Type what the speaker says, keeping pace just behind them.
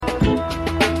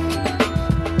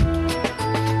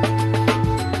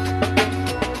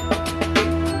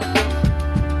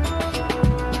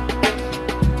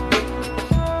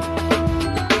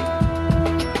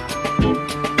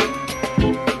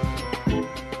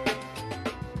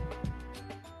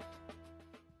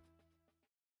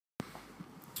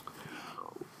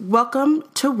Welcome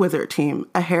to Wizard Team,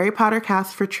 a Harry Potter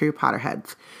cast for true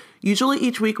Potterheads. Usually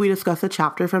each week we discuss a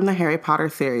chapter from the Harry Potter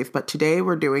series, but today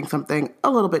we're doing something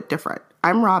a little bit different.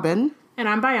 I'm Robin. And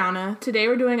I'm Bayana. Today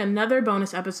we're doing another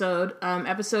bonus episode,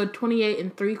 episode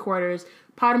 28 3/4,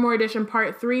 Pottermore Edition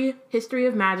Part 3, History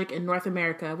of Magic in North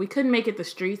America. We couldn't make it the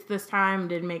streets this time,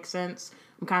 didn't make sense.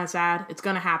 I'm kind of sad. It's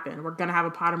going to happen. We're going to have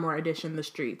a Pottermore Edition, the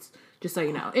streets, just so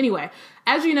you know. Anyway,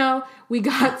 as you know, we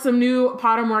got some new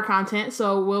Pottermore content,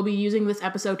 so we'll be using this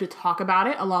episode to talk about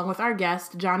it, along with our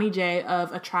guest, Johnny J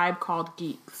of A Tribe Called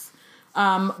Geeks.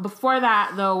 Before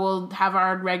that, though, we'll have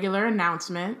our regular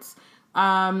announcements.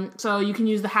 So you can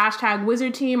use the hashtag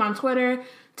Wizard Team on Twitter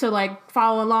to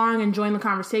follow along and join the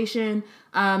conversation.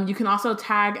 You can also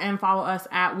tag and follow us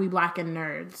at We Black and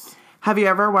Nerds. Have you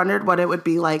ever wondered what it would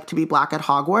be like to be Black at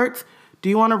Hogwarts? Do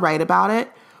you want to write about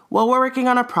it? Well, we're working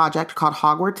on a project called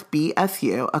Hogwarts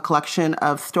BSU, a collection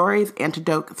of stories,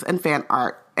 anecdotes, and fan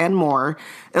art, and more,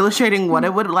 illustrating what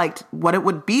it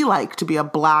would be like to be a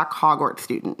Black Hogwarts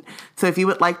student. So if you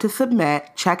would like to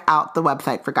submit, check out the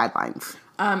website for guidelines.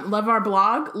 Love our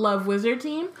blog, love Wizard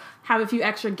Team, have a few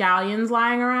extra galleons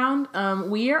lying around.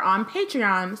 We are on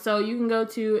Patreon, so you can go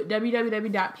to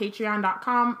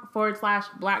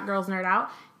www.patreon.com/blackgirlsnerdout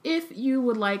if you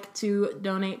would like to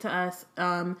donate to us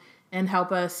and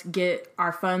help us get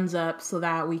our funds up so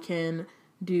that we can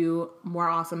do more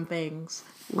awesome things.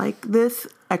 Like this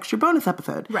extra bonus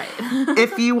episode. Right.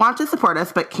 If you want to support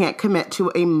us but can't commit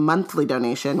to a monthly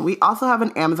donation, we also have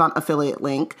an Amazon affiliate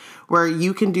link where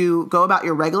you can go about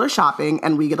your regular shopping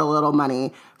and we get a little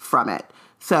money from it.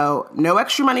 So no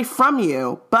extra money from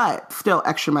you, but still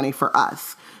extra money for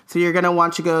us. So you're going to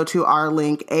want to go to our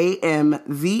link,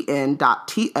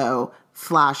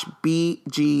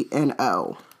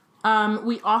 amvn.to/BGNO.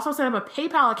 We also set up a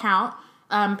PayPal account,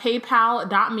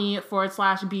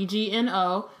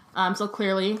 paypal.me/BGNO. So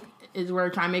clearly, we're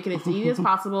trying to make it as easy as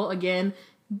possible. Again,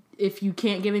 if you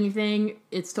can't give anything,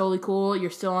 it's totally cool. You're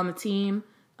still on the team.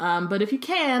 But if you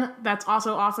can, that's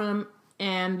also awesome.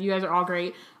 And you guys are all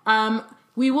great.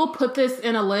 We will put this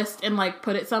in a list and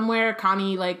put it somewhere.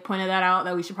 Connie pointed that out,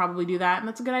 that we should probably do that. And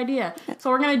that's a good idea. So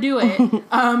we're going to do it.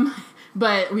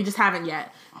 But we just haven't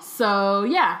yet. So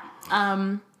yeah.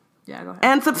 Yeah, go ahead.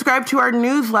 And subscribe to our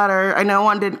newsletter. I know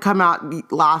one didn't come out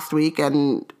last week,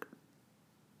 and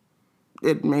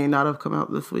it may not have come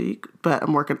out this week, but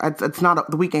I'm working. It's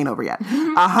not, the week ain't over yet.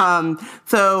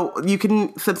 So you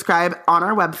can subscribe on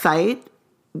our website,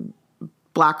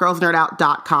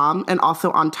 blackgirlsnerdout.com, and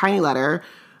also on Tiny Letter,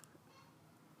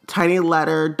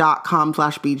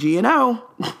 tinyletter.com/BGNO.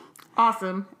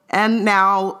 Awesome. And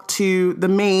now to the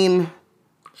main...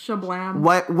 Shablam.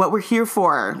 What we're here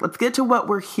for. Let's get to what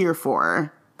we're here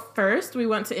for. First, we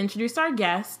want to introduce our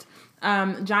guest.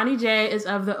 Johnny J is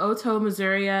of the Otoe,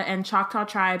 Missouri, and Choctaw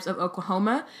tribes of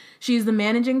Oklahoma. She's the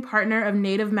managing partner of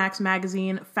Native Max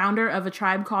Magazine, founder of A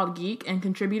Tribe Called Geek, and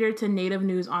contributor to Native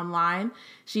News Online.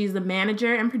 She's the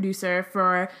manager and producer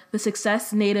for the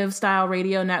Success Native Style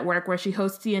Radio Network, where she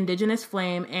hosts the Indigenous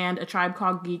Flame and A Tribe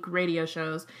Called Geek radio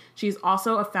shows. She's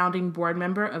also a founding board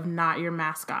member of Not Your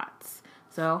Mascots.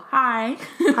 So, hi.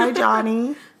 Hi,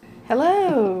 Johnny.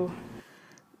 Hello.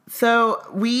 So,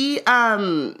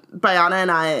 Bayana and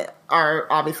I are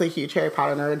obviously huge Harry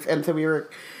Potter nerds, and so we were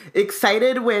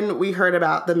excited when we heard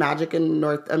about the magic in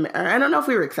North America. I don't know if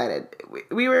we were excited.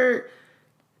 We were...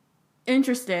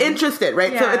 Interested,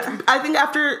 right? Yeah. So, I think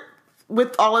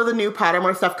with all of the new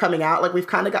Pottermore stuff coming out, we've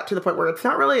kind of got to the point where it's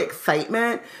not really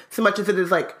excitement so much as it is,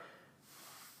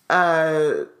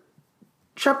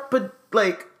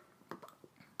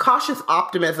 cautious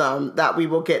optimism that we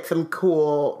will get some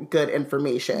cool, good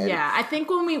information. Yeah, I think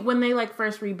when they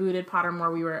first rebooted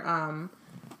Pottermore, we were I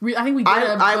think we did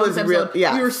I was episode.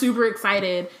 Yeah. We were super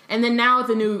excited, and then now with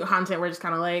the new content, we're just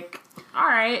kind of all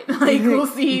right, we'll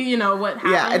see, what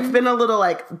happens. Yeah, it's been a little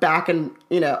back and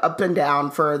up and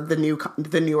down for the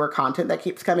newer content that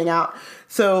keeps coming out.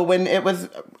 So when it was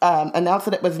announced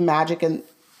that it was magic in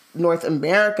North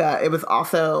America, it was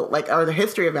also or the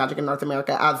history of magic in North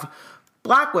America as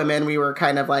Black women, we were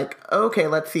kind of okay,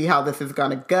 let's see how this is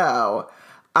going to go.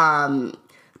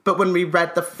 But when we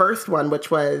read the first one,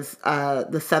 which was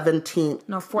the 14th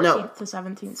to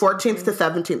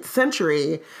 17th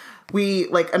century, we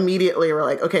immediately were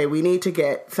okay, we need to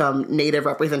get some Native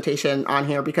representation on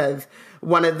here, because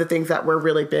one of the things that we're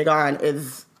really big on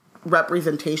is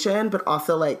representation, but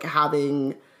also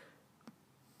having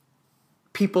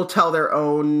people tell their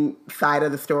own side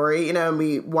of the story, and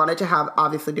we wanted to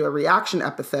obviously do a reaction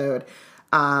episode,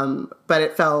 but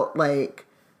it felt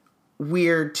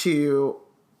weird to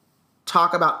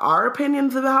talk about our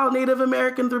opinions of how Native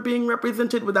Americans are being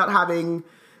represented without having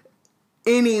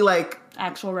any like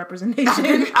actual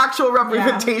representation. actual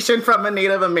representation from a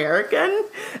Native American.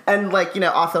 And like, you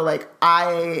know, also like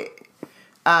I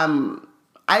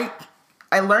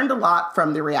learned a lot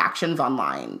from the reactions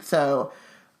online. So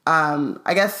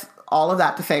I guess all of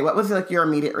that to say, what was like your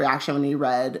immediate reaction when you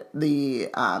read the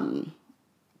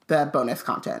bonus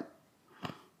content?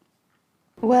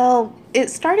 Well, it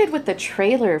started with the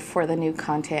trailer for the new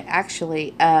content,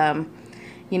 actually.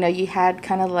 You know, you had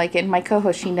kind of like, and my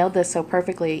co-host, she nailed this so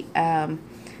perfectly when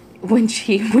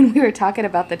we were talking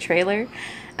about the trailer.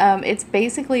 It's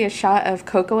basically a shot of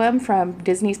Kocoum from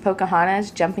Disney's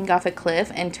Pocahontas jumping off a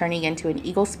cliff and turning into an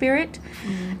eagle spirit.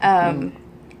 And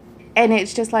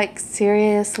it's just like,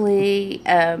 seriously,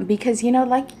 because,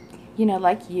 like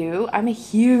you, I'm a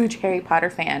huge Harry Potter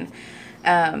fan.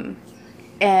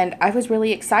 And I was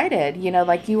really excited,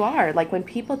 like you are. Like when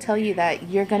people tell you that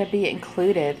you're going to be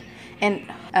included, and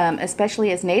especially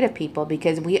as Native people,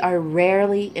 because we are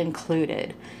rarely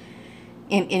included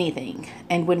in anything.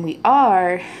 And when we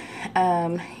are,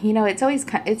 it's always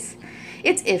it's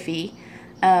iffy,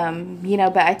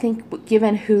 but I think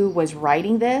given who was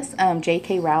writing this,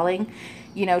 J.K. Rowling,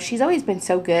 she's always been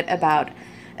so good about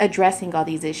addressing all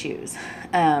these issues,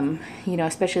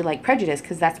 especially like prejudice,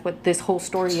 because that's what this whole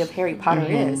story of Harry Potter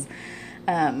is.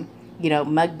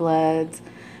 Mugbloods,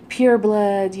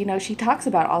 purebloods, she talks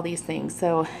about all these things.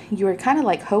 So you were kind of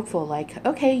like hopeful, like,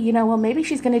 okay, well, maybe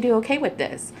she's going to do okay with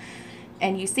this.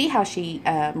 And you see how she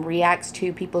reacts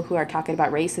to people who are talking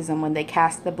about racism when they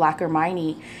cast the Black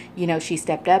Hermione. She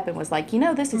stepped up and was like,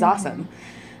 this is awesome.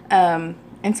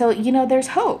 And so, there's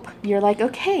hope. You're like,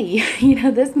 okay,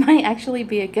 this might actually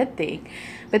be a good thing.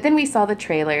 But then we saw the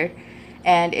trailer,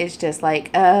 and it's just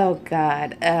like, oh,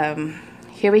 God,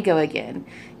 here we go again.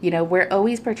 We're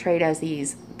always portrayed as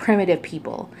these primitive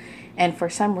people. And for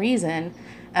some reason,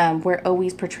 we're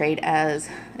always portrayed as,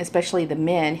 especially the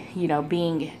men,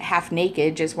 being half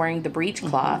naked, just wearing the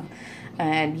breechcloth,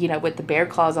 and, with the bear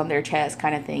claws on their chest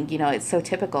kind of thing. It's so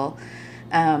typical.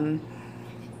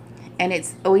 And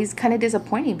it's always kind of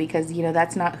disappointing because,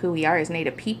 that's not who we are as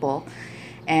Native people.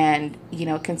 And,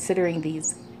 considering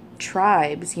these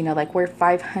tribes, like we're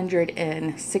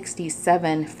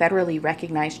 567 federally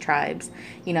recognized tribes.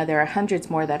 There are hundreds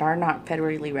more that are not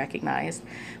federally recognized.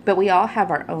 But we all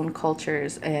have our own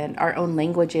cultures and our own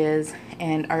languages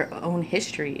and our own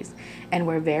histories. And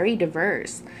we're very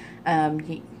diverse.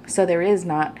 So there is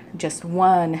not just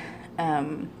one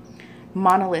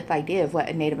monolith idea of what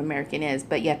a Native American is,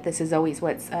 but yet this is always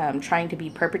what's trying to be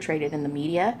perpetrated in the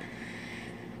media.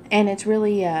 And it's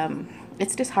really,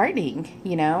 it's disheartening,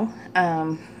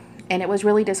 and it was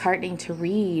really disheartening to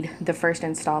read the first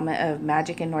installment of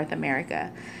Magic in North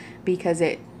America, because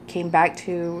it came back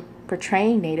to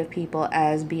portraying Native people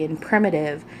as being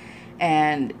primitive,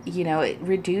 and, it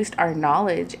reduced our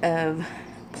knowledge of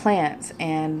plants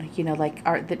and,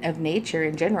 of nature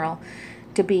in general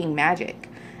to being magic.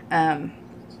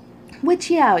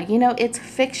 Which, it's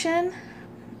fiction,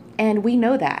 and we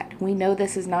know that. We know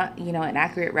this is not, an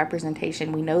accurate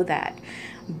representation. We know that.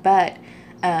 But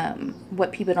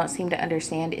what people don't seem to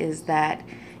understand is that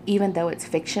even though it's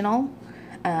fictional,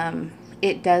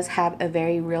 it does have a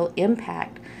very real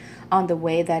impact on the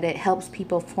way that it helps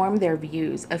people form their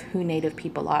views of who Native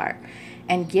people are.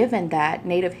 And given that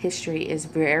Native history is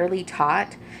rarely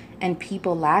taught, and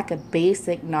people lack a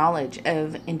basic knowledge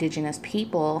of Indigenous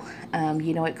people,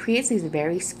 it creates these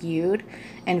very skewed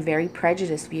and very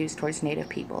prejudiced views towards Native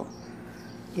people.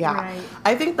 Yeah, right.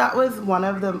 I think that was one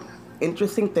of the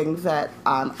interesting things that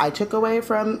I took away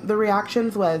from the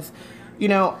reactions was,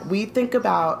 we think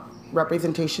about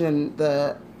representation in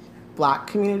the Black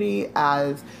community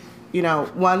as,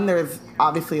 one, there's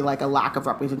obviously like a lack of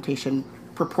representation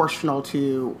proportional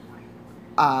to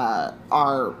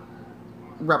our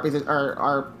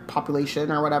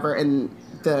population or whatever in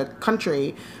the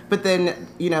country. But then,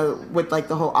 with like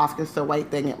the whole Oscars so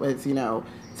white thing, it was,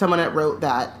 someone that wrote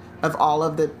that of all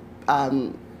of the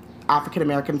African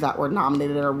Americans that were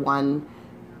nominated or won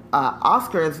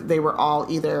Oscars, they were all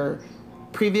either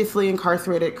previously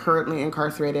incarcerated, currently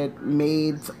incarcerated,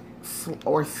 maids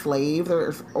or slaves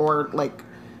or like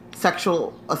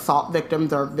sexual assault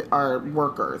victims are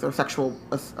workers or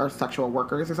sexual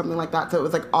workers or something like that. So it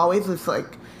was like always this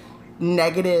like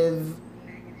negative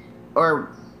or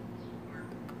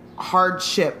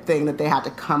hardship thing that they had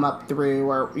to come up through,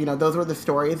 or those were the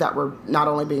stories that were not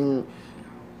only being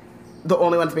the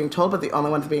only ones being told, but the only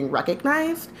ones being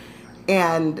recognized.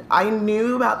 And I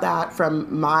knew about that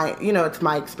from my, it's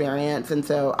my experience, and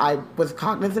so I was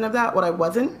cognizant of that. What I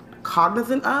wasn't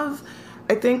cognizant of,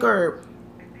 I think, or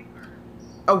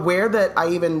aware that I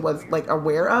even was like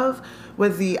aware of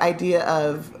was the idea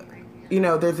of,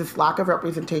 there's this lack of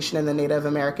representation in the Native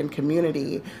American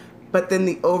community, but then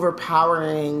the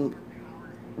overpowering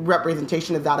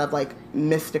representation is that of like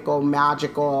mystical,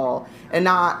 magical, and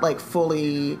not like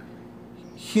fully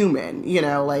human.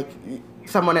 Like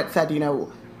someone had said,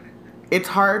 it's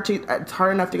hard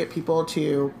enough to get people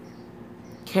to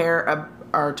care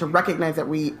or to recognize that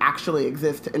we actually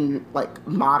exist in like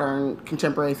modern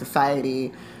contemporary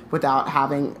society without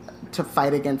having to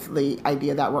fight against the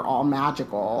idea that we're all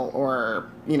magical or,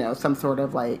 some sort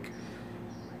of like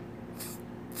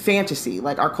fantasy.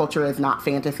 Like our culture is not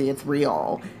fantasy, it's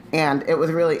real. And it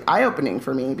was really eye-opening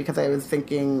for me because I was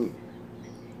thinking,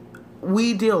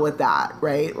 we deal with that,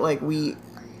 right? Like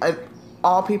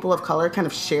all people of color kind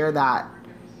of share that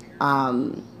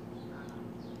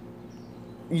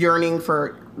yearning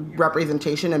for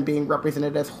representation and being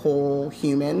represented as whole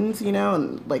humans,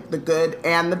 and like the good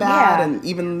and the bad and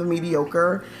even the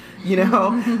mediocre,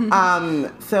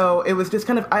 so it was just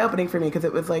kind of eye-opening for me because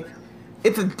it was like,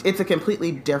 it's a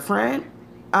completely different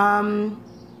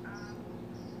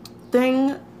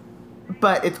thing,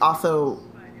 but it's also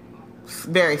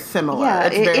very similar. Yeah,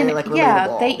 it's very relatable.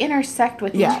 Yeah, they intersect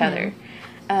with each other.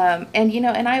 And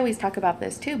and I always talk about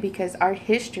this too because our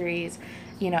histories,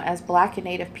 as Black and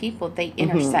Native people, they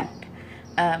intersect.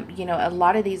 A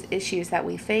lot of these issues that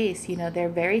we face, they're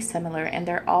very similar and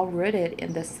they're all rooted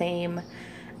in the same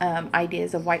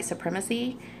ideas of white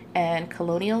supremacy and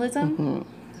colonialism.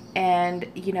 And,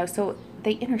 so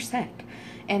they intersect.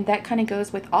 And that kind of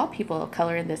goes with all people of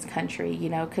color in this country,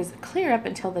 because clear up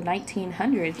until the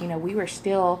 1900s, we were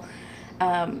still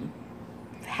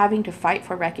having to fight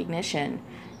for recognition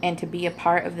and to be a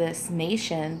part of this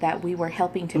nation that we were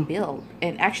helping to build.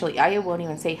 And actually, I won't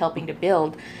even say helping to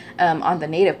build on the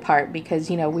Native part because,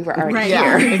 we were already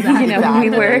here. Yeah, exactly.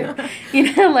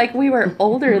 We were, like we were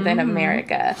older than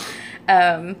America.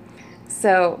 But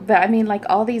I mean, like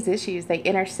all these issues, they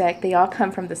intersect, they all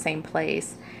come from the same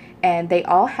place. And they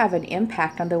all have an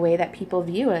impact on the way that people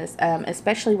view us,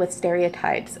 especially with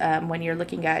stereotypes. When you're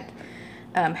looking at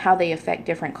how they affect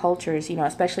different cultures,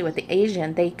 especially with the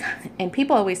Asian, and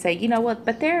people always say,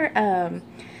 but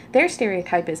their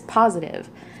stereotype is positive,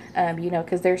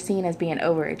 because they're seen as being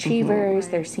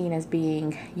overachievers, they're seen as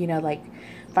being, like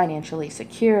financially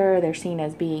secure, they're seen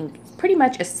as being pretty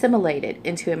much assimilated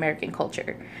into American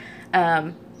culture.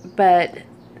 But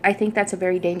I think that's a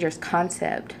very dangerous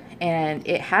concept. And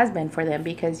it has been for them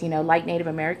because, like Native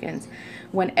Americans,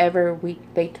 whenever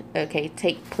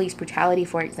take police brutality,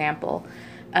 for example,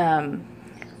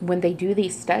 when they do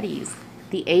these studies,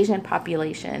 the Asian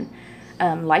population,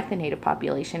 like the Native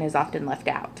population, is often left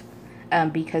out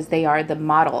because they are the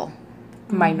model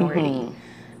minority.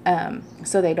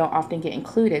 So they don't often get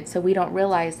included. So we don't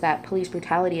realize that police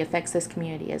brutality affects this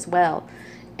community as well.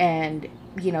 And,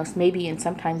 maybe in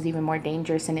sometimes even more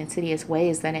dangerous and insidious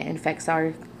ways than it affects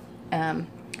our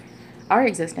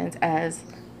existence as,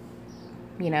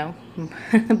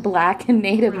 Black and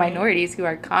Native minorities who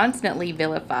are constantly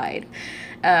vilified.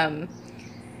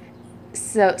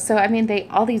 So I mean,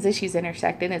 all these issues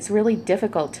intersect, and it's really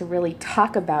difficult to really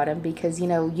talk about them because,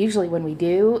 usually when we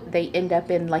do, they end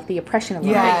up in like the oppression of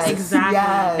yes, race.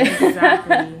 Exactly. Yes.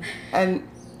 Exactly.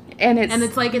 And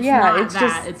it's like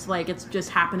it's like it's just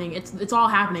happening. It's all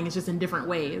happening. It's just in different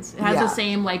ways. It has the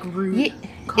same like root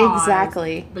cause,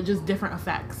 exactly, but just different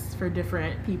effects for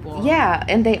different people. Yeah,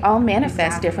 and they all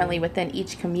manifest differently within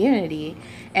each community.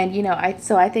 And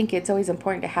I think it's always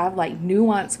important to have like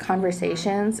nuanced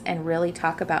conversations and really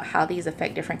talk about how these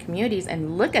affect different communities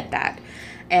and look at that.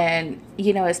 And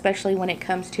especially when it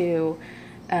comes to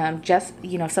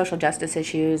social justice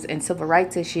issues and civil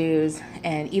rights issues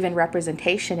and even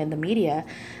representation in the media,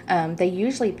 they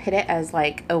usually pit it as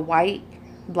like a white,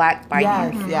 black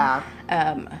binary. Yes,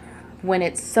 when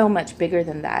it's so much bigger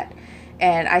than that.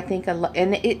 And I think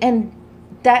and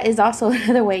that is also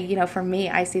another way, for me,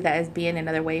 I see that as being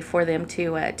another way for them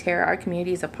to tear our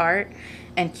communities apart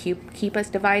and keep us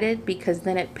divided, because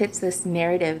then it pits this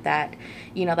narrative that,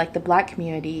 like the Black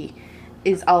community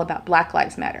is all about Black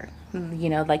Lives Matter.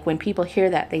 Like when people hear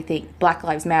that, they think Black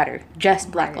Lives Matter, just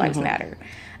Black Lives Matter.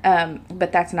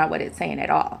 But that's not what it's saying at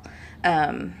all.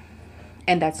 And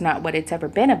that's not what it's ever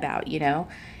been about,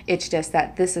 It's just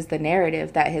that this is the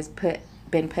narrative that has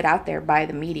been put out there by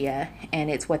the media, and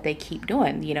it's what they keep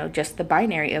doing, just the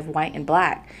binary of white and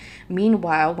black.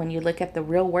 Meanwhile, when you look at the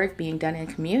real work being done in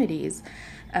communities,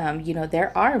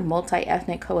 there are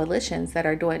multi-ethnic coalitions that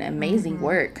are doing amazing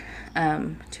work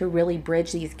to really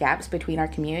bridge these gaps between our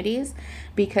communities,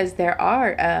 because there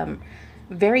are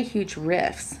very huge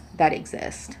rifts that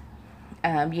exist.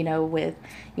 With,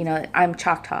 I'm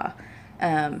Choctaw,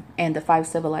 and the 5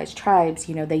 civilized tribes,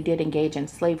 they did engage in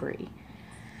slavery.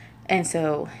 And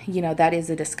so, that is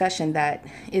a discussion that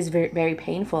is very, very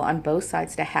painful on both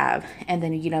sides to have. And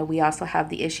then, we also have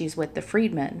the issues with the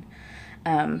freedmen.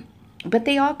 But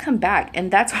they all come back.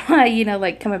 And that's why,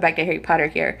 coming back to Harry Potter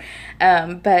here.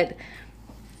 But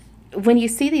when you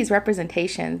see these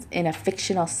representations in a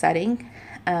fictional setting,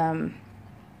 and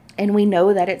we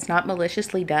know that it's not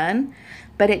maliciously done,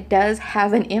 but it does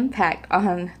have an impact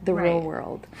on the real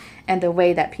world and the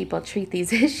way that people treat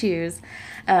these issues.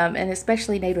 And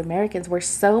especially Native Americans, we're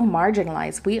so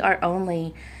marginalized. We are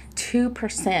only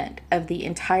 2% of the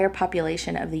entire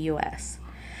population of the U.S.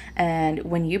 And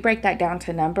when you break that down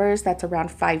to numbers, that's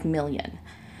around 5 million.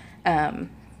 And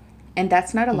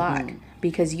that's not a lot,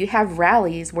 because you have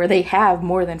rallies where they have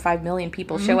more than 5 million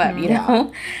people show up,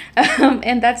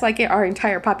 and that's like our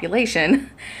entire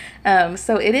population.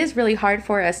 So it is really hard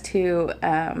for us to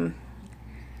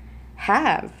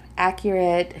have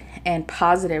accurate and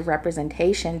positive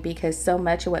representation, because so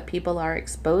much of what people are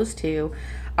exposed to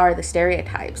are the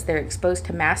stereotypes. They're exposed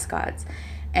to mascots.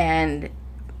 And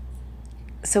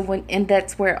so and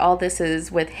that's where all this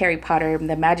is with Harry Potter,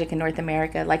 the Magic in North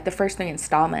America, like the first 3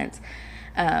 installments,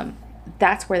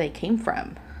 that's where they came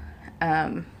from.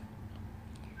 And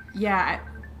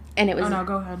it was... Oh, no,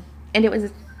 go ahead. And it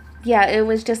was, it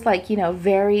was just like,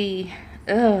 very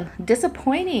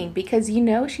disappointing, because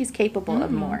she's capable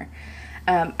of more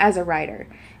as a writer.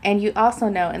 And you also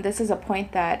know, and this is a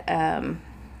point that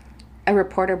a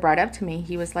reporter brought up to me.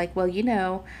 He was like, well,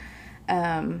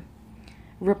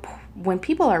 when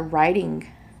people are writing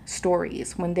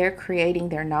stories, when they're creating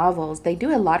their novels, they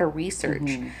do a lot of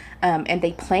research, and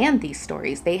they plan these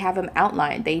stories. They have them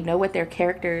outlined. They know what their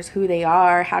characters, who they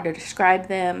are, how to describe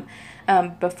them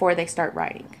before they start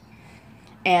writing.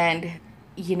 And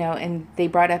and they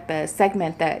brought up a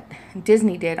segment that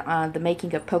Disney did on the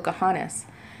making of Pocahontas.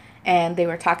 And they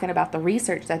were talking about the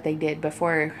research that they did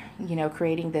before,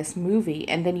 creating this movie.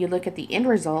 And then you look at the end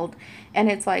result,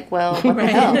 and it's like, well, what the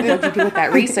hell? What did you do with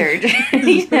that research? Where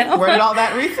did all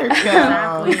that research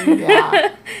go?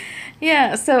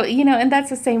 Yeah. So, and that's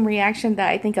the same reaction that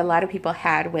I think a lot of people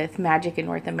had with Magic in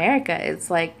North America. It's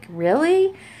like,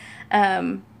 really?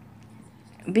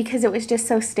 Because it was just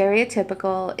so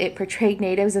stereotypical. It portrayed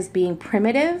natives as being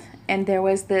primitive, and there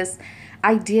was this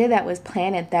idea that was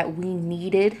planted that we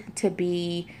needed to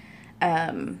be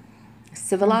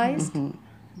civilized,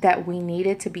 that we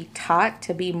needed to be taught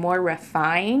to be more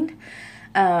refined,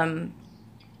 and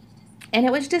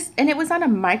it was on a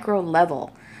micro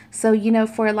level. So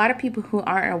for a lot of people who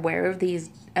aren't aware of these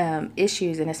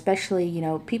issues, and especially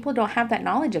people don't have that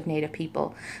knowledge of Native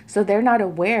people, so they're not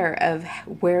aware of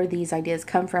where these ideas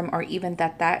come from, or even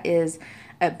that is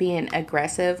being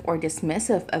aggressive or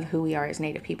dismissive of who we are as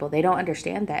Native people. They don't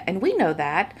understand that, and we know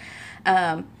that,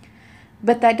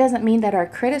 but that doesn't mean that our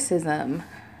criticism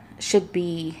should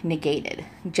be negated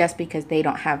just because they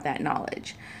don't have that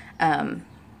knowledge.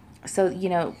 So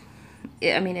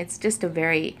it's just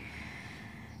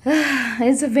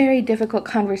it's a very difficult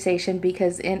conversation,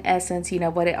 because in essence,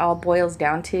 what it all boils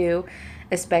down to,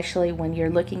 especially when you're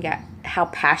looking at how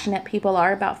passionate people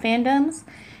are about fandoms,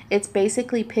 it's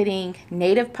basically pitting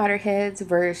native Potterheads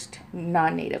versus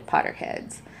non-native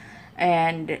Potterheads.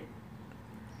 And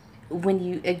when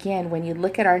you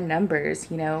look at our numbers,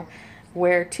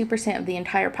 we're 2% of the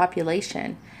entire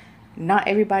population. Not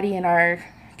everybody in our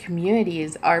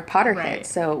communities are Potterheads. Right.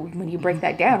 So when you break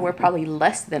that down, we're probably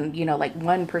less than, like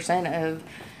 1% of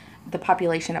the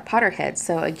population of Potterheads.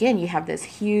 So again, you have this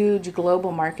huge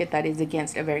global market that is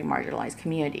against a very marginalized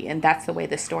community. And that's the way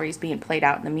the story is being played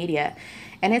out in the media.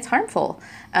 And it's harmful.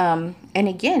 And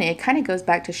again, it kind of goes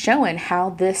back to showing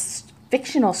how this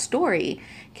fictional story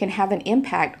can have an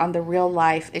impact on the real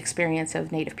life experience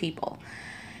of Native people.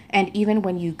 And even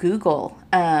when you Google,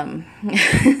 when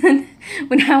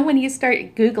you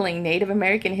start Googling Native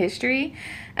American history,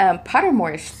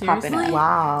 Pottermore is popping up.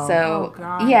 Wow. So,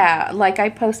 like I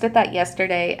posted that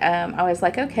yesterday. I was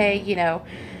like, okay,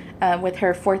 with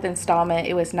her 4th installment,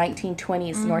 it was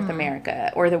 1920s North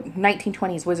America, or the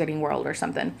 1920s Wizarding World or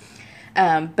something.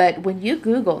 But when you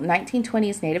Google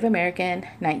 1920s Native American,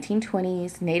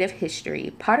 1920s Native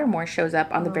history, Pottermore shows up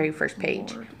on the very first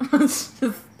page.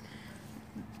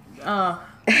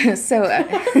 So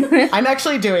I'm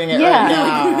actually doing it right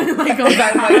now. Because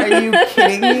I'm like, are you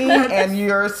kidding me? And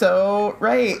you're so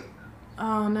right.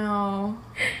 Oh no.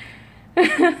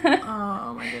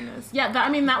 Oh my goodness. Yeah,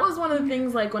 that was one of the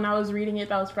things, like, when I was reading it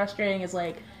that was frustrating, is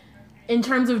like, in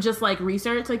terms of just like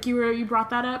research, like you brought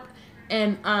that up,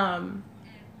 and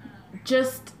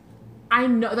just I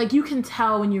know, like, you can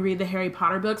tell when you read the Harry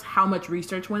Potter books how much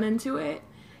research went into it.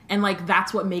 And, like,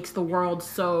 that's what makes the world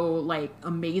so, like,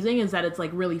 amazing, is that it's, like,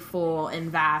 really full and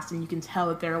vast, and you can tell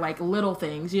that they're, like, little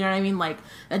things, you know what I mean? Like,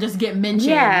 that just get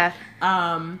mentioned. Yeah.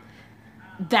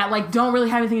 That, like, don't really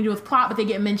have anything to do with plot, but they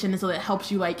get mentioned, and so that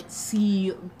helps you, like,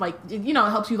 see, like, you know, it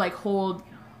helps you, like, hold,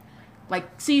 like,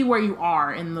 see where you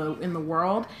are in the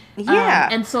world. Yeah.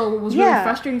 And so what was really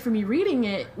frustrating for me reading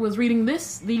it was reading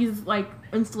these, like,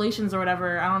 installations or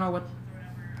whatever, I don't know what,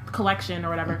 collection or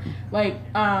whatever, like,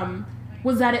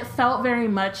 was that it felt very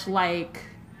much like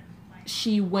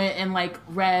she went and, like,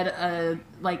 read a,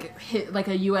 like,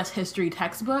 a U.S. history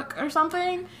textbook or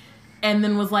something, and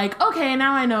then was like, okay,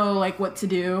 now I know, like, what to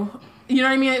do. You know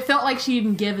what I mean? It felt like she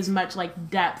didn't give as much, like,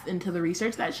 depth into the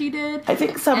research that she did. I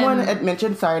think someone had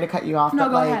mentioned, sorry to cut you off, no, but,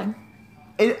 go like, ahead.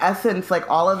 In essence, like,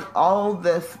 all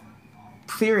this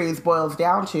series boils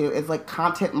down to is, like,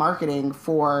 content marketing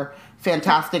for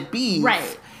Fantastic Beasts.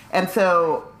 Right. And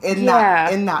so in that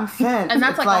sense, and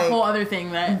that's it's like a whole other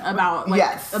thing that about, like,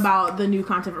 yes. about the new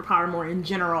content for Pottermore in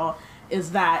general,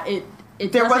 is that it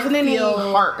there doesn't wasn't any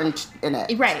feel, heart in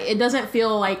it. Right. It doesn't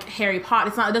feel like Harry Potter.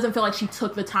 It doesn't feel like she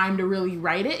took the time to really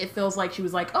write it. It feels like she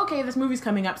was like, okay, this movie's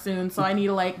coming up soon, so I need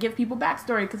to, like, give people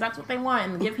backstory because that's what they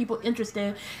want, and get people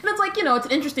interested. And it's like, you know, it's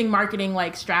an interesting marketing,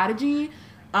 like, strategy.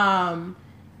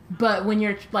 But when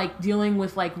you're, like, dealing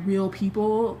with, like, real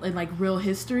people and, like, real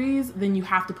histories, then you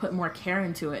have to put more care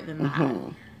into it than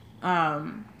that.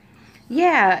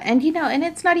 Yeah, and, you know, and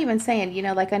it's not even saying, you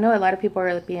know, like, I know a lot of people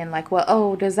are being like, well,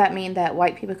 oh, does that mean that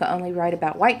white people can only write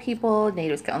about white people,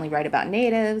 natives can only write about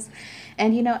natives?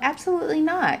 And, you know, absolutely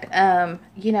not.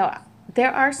 You know,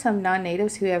 there are some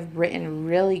non-natives who have written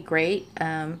really great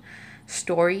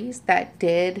stories that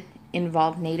did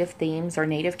involve native themes or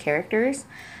native characters.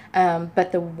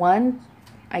 But the one,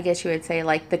 I guess you would say,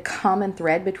 like, the common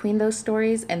thread between those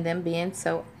stories and them being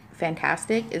so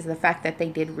fantastic is the fact that they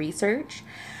did research.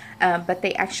 But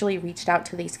they actually reached out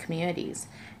to these communities,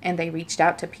 and they reached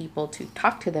out to people to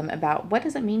talk to them about what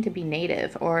does it mean to be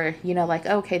native, or, you know, like,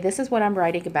 okay, this is what I'm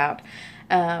writing about.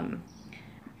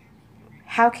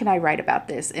 How can I write about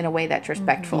this in a way that's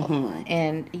respectful? Mm-hmm.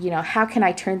 And, you know, how can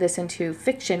I turn this into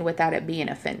fiction without it being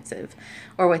offensive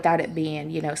or without it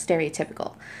being, you know,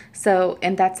 stereotypical? So,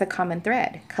 and that's a common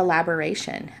thread,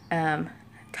 collaboration.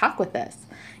 Talk with us.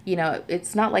 You know,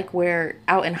 it's not like we're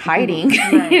out and hiding,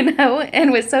 right. You know,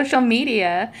 and with social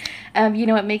media, you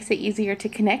know, it makes it easier to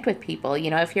connect with people. You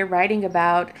know, if you're writing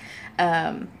about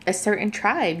a certain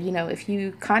tribe, you know, if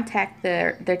you contact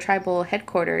their tribal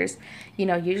headquarters, you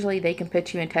know, usually they can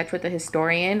put you in touch with a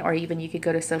historian, or even you could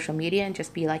go to social media and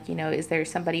just be like, you know, is there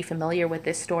somebody familiar with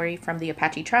this story from the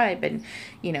Apache tribe? And,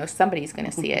 you know, somebody's going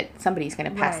to see it. Somebody's going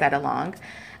to pass that along.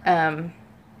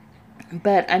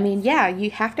 But, I mean, yeah,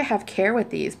 you have to have care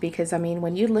with these because, I mean,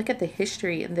 when you look at the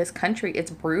history in this country,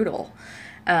 it's brutal.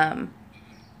 And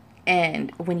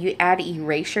when you add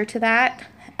erasure to that,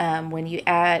 when you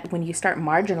start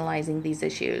marginalizing these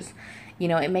issues, you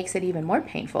know, it makes it even more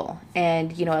painful.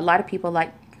 And, you know, a lot of people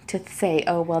like to say,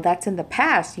 oh, well, that's in the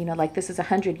past, you know, like this is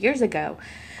 100 years ago.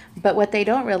 But what they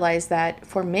don't realize that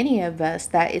for many of us,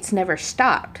 that it's never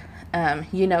stopped.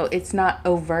 You know, it's not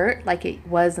overt like it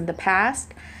was in the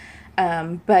past.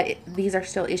 But these are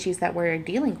still issues that we're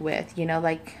dealing with, you know,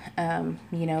 like,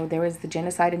 you know, there was the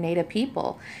genocide of Native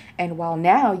people. And while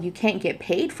now you can't get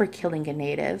paid for killing a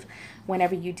Native,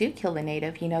 whenever you do kill a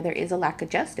Native, you know, there is a lack of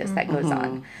justice that goes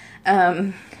on.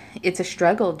 It's a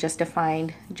struggle just to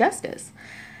find justice.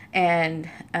 And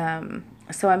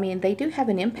so, I mean, they do have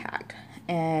an impact.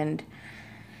 And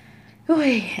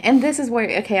this is where,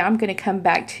 okay, I'm going to come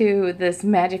back to this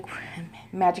magic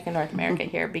in North America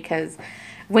here, because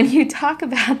when you talk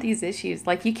about these issues,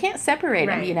 like, you can't separate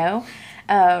them, you know,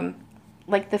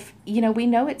 like you know, we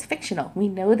know it's fictional. We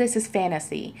know this is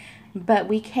fantasy, but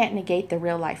we can't negate the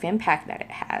real life impact that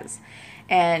it has.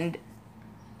 And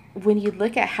when you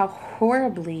look at how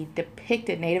horribly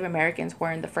depicted Native Americans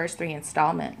were in the first 3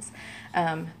 installments,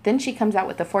 then she comes out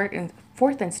with the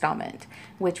fourth installment,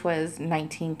 which was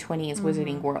 1920s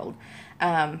Wizarding World.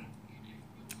 And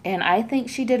I think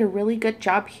she did a really good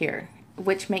job here,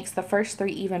 which makes the first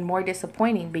 3 even more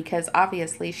disappointing because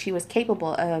obviously she was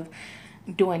capable of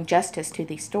doing justice to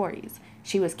these stories.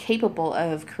 She was capable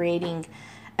of creating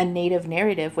a Native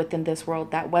narrative within this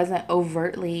world that wasn't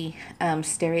overtly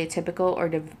stereotypical or,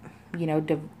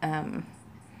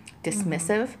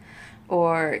 dismissive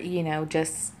or, you know,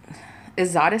 just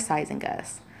exoticizing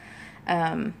us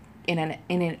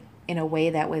in a way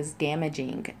that was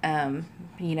damaging.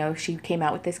 You know, she came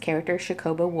out with this character,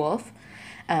 Shakoba Wolf.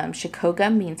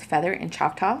 Shakoga means feather in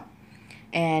Choctaw.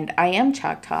 and I am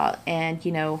Choctaw. And,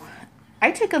 I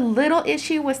took a little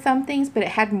issue with some things, but it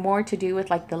had more to do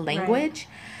with like the language.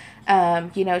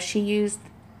 Right. She used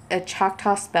a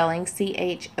Choctaw spelling,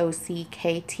 Chocktaw,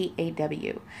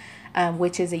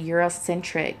 which is a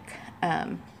Eurocentric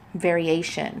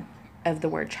variation of the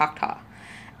word Choctaw.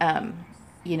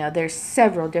 There's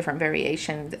several different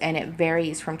variations, and it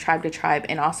varies from tribe to tribe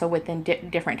and also within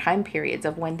different time periods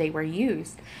of when they were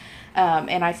used.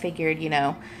 And I figured,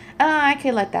 I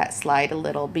could let that slide a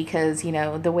little because,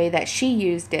 the way that she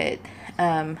used it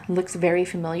looks very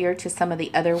familiar to some of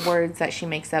the other words that she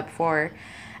makes up for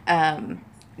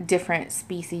different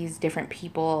species, different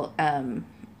people,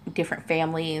 different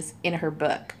families in her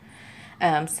book.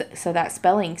 So that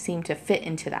spelling seemed to fit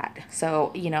into that.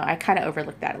 So, I kind of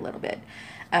overlooked that a little bit.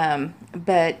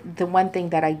 But the one thing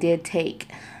that I did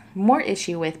take more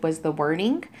issue with was the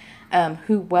wording,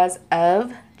 who was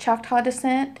of Choctaw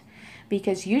descent,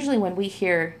 because usually when we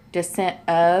hear descent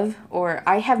of, or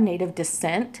I have native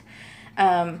descent,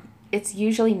 it's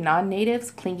usually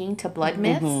non-natives clinging to blood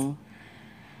myths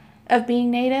of being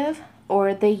native,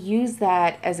 or they use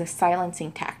that as a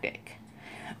silencing tactic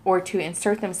or to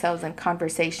insert themselves in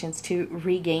conversations to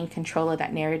regain control of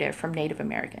that narrative from Native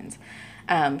Americans.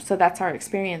 So that's our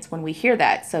experience when we hear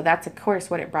that. So that's, of course,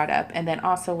 what it brought up. And then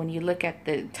also when you look at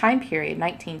the time period,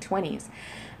 1920s,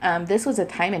 this was a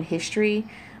time in history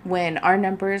when our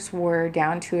numbers were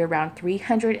down to around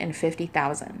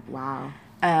 350,000. Wow.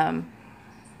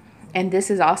 And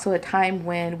this is also a time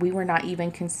when we were not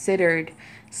even considered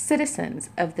citizens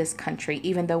of this country,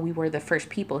 even though we were the first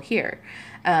people here.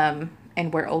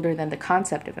 And we're older than the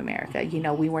concept of America.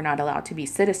 We were not allowed to be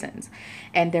citizens.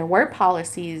 And there were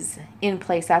policies in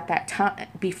place at that time,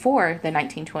 before the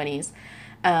 1920s,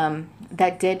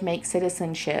 that did make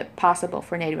citizenship possible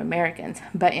for Native Americans.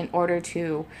 But in order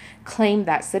to claim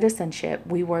that citizenship,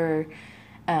 we were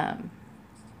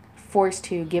forced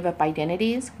to give up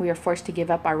identities. We were forced to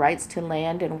give up our rights to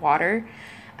land and water.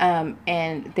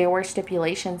 And there were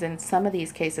stipulations in some of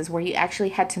these cases where you actually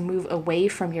had to move away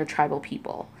from your tribal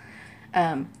people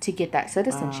to get that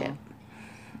citizenship. Wow.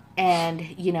 And,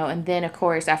 and then, of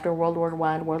course, after World War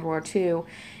I, World War II,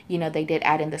 they did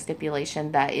add in the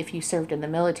stipulation that if you served in the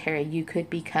military, you could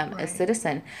become a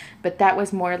citizen. But that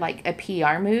was more like a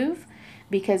PR move,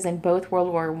 because in both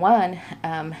World War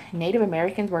I, Native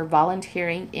Americans were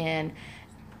volunteering in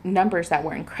numbers that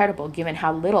were incredible given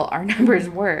how little our numbers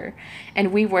were.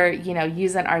 And we were,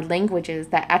 using our languages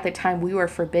that at the time we were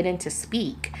forbidden to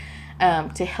speak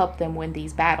to help them win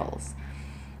these battles.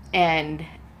 And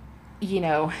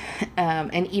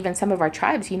and even some of our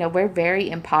tribes, we're very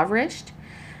impoverished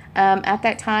at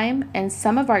that time. And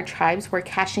some of our tribes were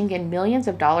cashing in millions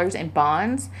of dollars in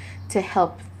bonds to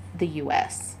help the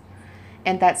U.S.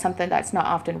 And that's something that's not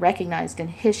often recognized in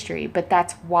history. But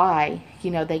that's why,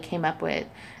 they came up with,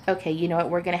 okay,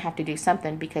 we're going to have to do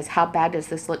something, because how bad does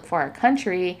this look for our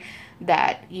country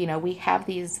that, we have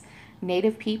these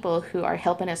Native people who are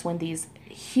helping us win these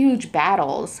huge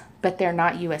battles, but they're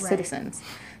not U.S. citizens.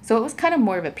 So it was kind of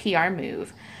more of a PR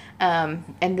move.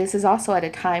 And this is also at a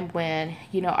time when,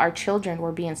 our children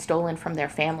were being stolen from their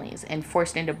families and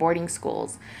forced into boarding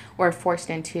schools or forced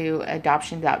into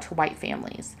adoptions out to white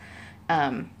families.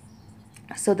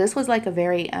 So this was like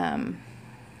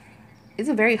it's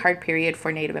a very hard period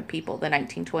for Native people, the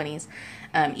 1920s.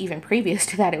 Even previous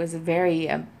to that, it was very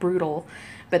brutal.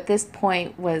 But this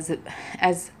point was,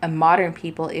 as a modern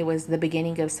people, it was the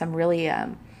beginning of some really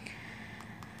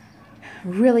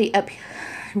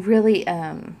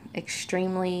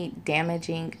extremely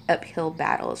damaging uphill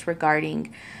battles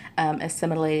regarding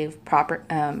assimilative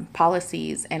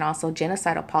policies and also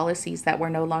genocidal policies that were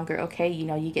no longer okay.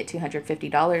 You get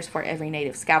 $250 for every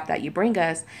Native scalp that you bring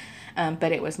us,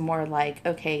 but it was more like,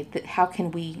 okay, how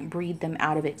can we breed them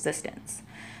out of existence?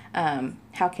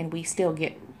 How can we still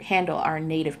handle our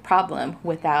Native problem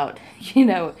without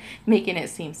making it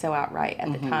seem so outright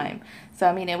at the time? So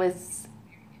I mean, it was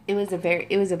a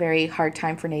very hard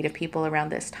time for Native people around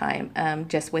this time,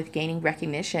 just with gaining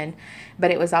recognition.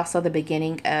 But it was also the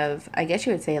beginning of, I guess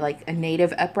you would say, like a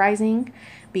Native uprising,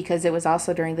 because it was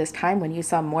also during this time when you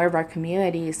saw more of our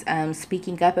communities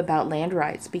speaking up about land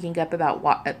rights, speaking up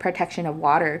about protection of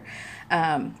water,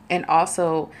 and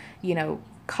also,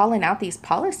 calling out these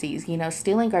policies,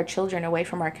 stealing our children away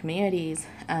from our communities.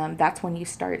 That's when you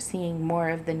start seeing more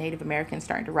of the Native Americans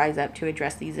starting to rise up to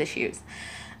address these issues.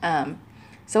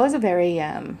 So it was a very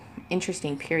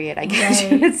interesting period, I guess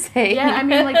you would say. Yeah, I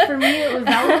mean, like, for me, that was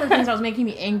one of the things that was making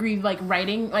me angry, like,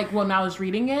 writing, like, when I was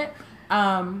reading it.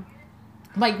 All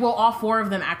four of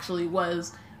them, actually,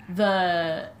 was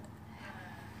the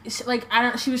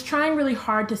she was trying really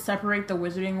hard to separate the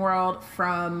wizarding world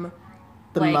from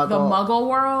the like Muggle. the Muggle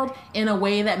world in a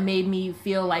way that made me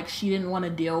feel like she didn't want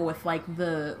to deal with like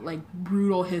the like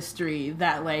brutal history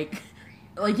that like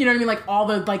you know what I mean, like all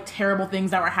the like terrible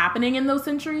things that were happening in those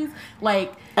centuries.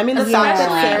 Like, I mean, the fact that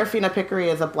especially- Serafina Pickery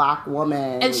is a black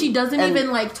woman, and she doesn't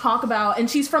even like talk about, and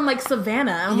she's from like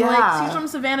Savannah. I'm Yeah. like, she's from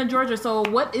Savannah, Georgia. So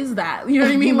what is that? You know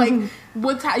what I mean? Like,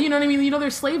 you know what I mean? You know,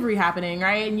 there's slavery happening,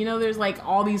 right? And you know, there's like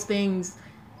all these things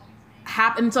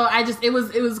happen. So it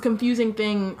was a confusing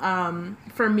thing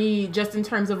for me, just in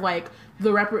terms of like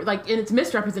like in its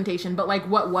misrepresentation, but like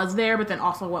what was there, but then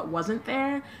also what wasn't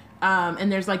there.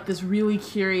 And there's like this really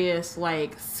curious,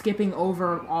 like skipping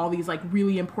over all these like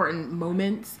really important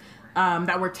moments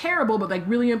that were terrible, but like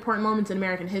really important moments in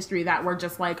American history that were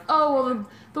just like, oh, well,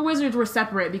 the wizards were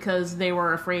separate because they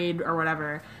were afraid or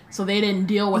whatever, so they didn't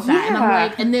deal with that. Yeah. And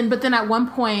I'm like, but then at one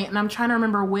point, and I'm trying to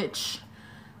remember which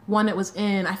one it was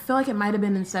in. I feel like it might have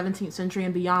been in 17th century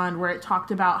and beyond, where it talked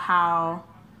about how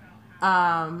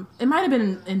it might have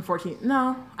been in 14th.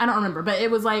 No, I don't remember, but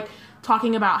it was like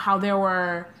talking about how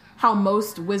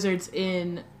most wizards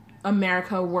in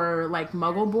America were like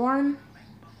Muggle born.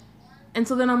 And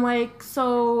so then I'm like,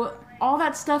 so all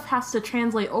that stuff has to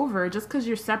translate over just because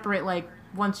you're separate, like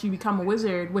once you become a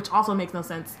wizard, which also makes no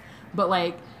sense. But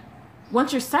like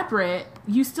once you're separate,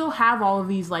 you still have all of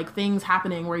these like things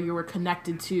happening where you were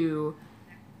connected to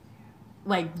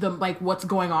like the like what's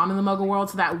going on in the Muggle world.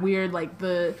 So that weird like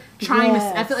the trying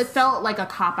to it felt like a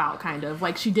cop out kind of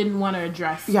like she didn't want to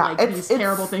address like these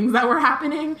terrible things that were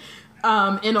happening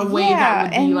in a way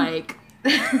that would be like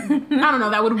I don't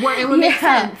know, that would work. It would make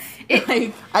sense.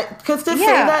 Because to say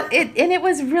that, it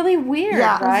was really weird,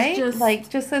 right?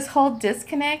 Just this whole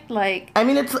disconnect. Like, I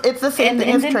mean, it's the same thing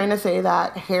as trying to say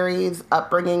that Harry's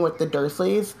upbringing with the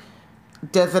Dursleys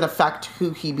doesn't affect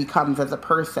who he becomes as a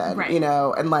person, right. You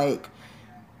know, and like,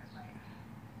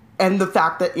 and the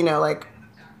fact that, you know, like,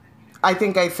 I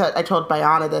think I told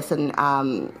Bayana this in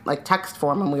like text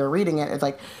form when we were reading it. It's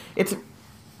like, it's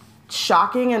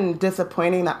shocking and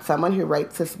disappointing that someone who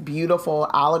writes this beautiful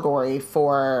allegory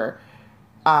for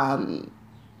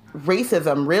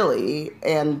racism, really,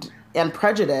 and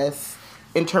prejudice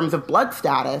in terms of blood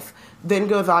status, then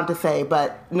goes on to say,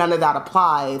 but none of that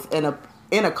applies in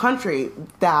a country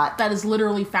that is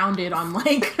literally founded on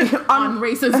like on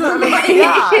racism.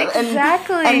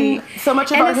 Exactly. And so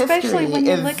much of our especially history when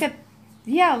you is look at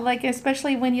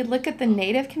especially when you look at the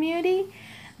Native community,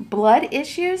 blood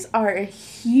issues are a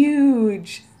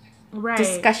huge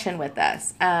discussion with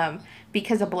us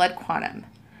because of blood quantum.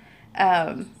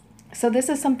 So this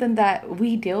is something that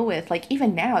we deal with, like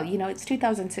even now, you know, it's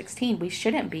 2016, we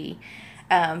shouldn't be.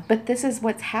 But this is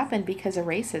what's happened because of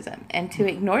racism. And to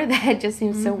ignore that just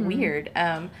seems so weird.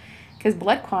 Because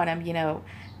blood quantum, you know,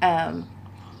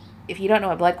 if you don't know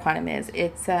what blood quantum is,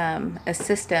 it's a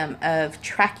system of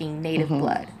tracking native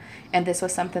blood. And this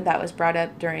was something that was brought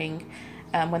up during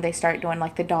when they started doing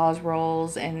like the Dawes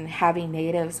rolls and having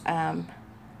natives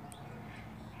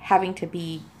having to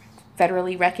be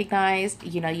federally recognized.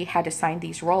 You know, you had to sign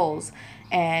these rolls,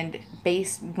 and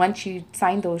once you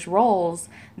signed those rolls,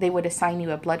 they would assign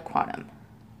you a blood quantum.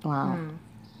 Wow.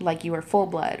 Like you were full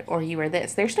blood or you were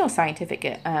this. There's no scientific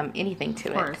anything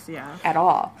to it at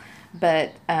all.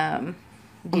 But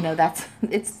you know, that's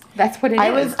what it is.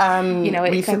 I was you know,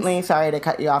 recently, sorry to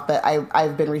cut you off, but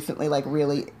I've been recently like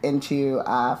really into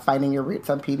Finding Your Roots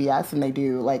on PBS, and they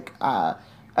do like a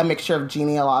mixture of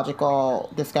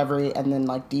genealogical discovery and then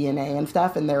like DNA and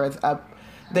stuff. And there was a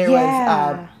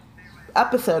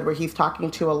episode where he's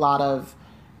talking to a lot of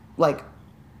like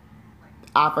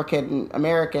African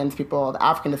Americans, people of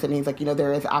African descent. He's like, you know,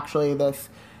 there is actually this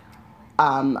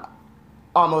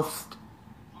almost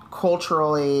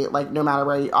culturally, like no matter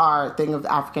where you are, thing of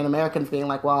African Americans being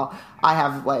like, well, I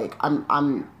have like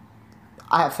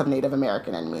I have some Native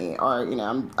American in me, or you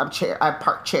know, I'm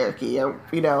part Cherokee, or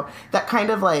you know, that kind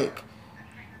of like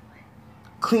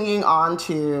clinging on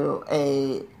to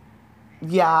I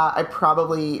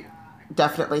probably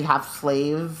definitely have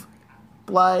slave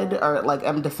blood, or like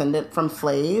I'm descendant from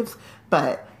slaves,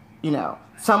 but you know,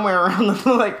 somewhere around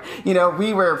the, like, you know,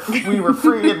 we were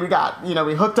free and we got, you know,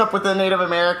 we hooked up with the Native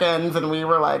Americans and we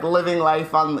were like living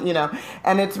life on, you know,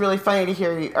 and it's really funny to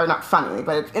hear you, or not funny,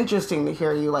 but it's interesting to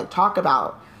hear you like talk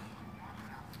about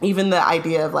even the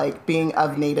idea of like being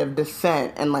of Native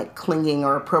descent and like clinging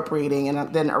or appropriating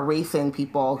and then erasing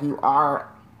people who are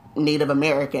Native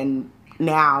American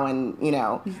now, and you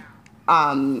know,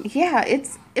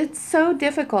 it's so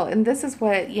difficult, and this is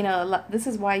what, you know, this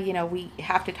is why, you know, we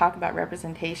have to talk about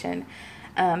representation,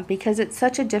 because it's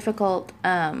such a difficult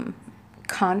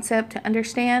concept to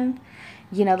understand.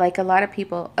 You know, like a lot of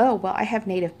people, oh, well, I have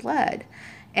Native blood.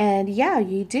 And yeah,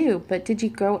 you do. But did you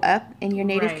grow up in your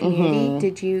Native community?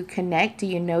 Did you connect? Do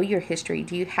you know your history?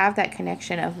 Do you have that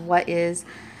connection of what is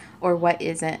or what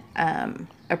isn't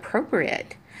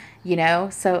appropriate? You know,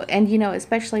 so, and, you know,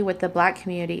 especially with the Black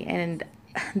community, and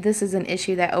this is an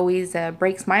issue that always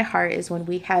breaks my heart, is when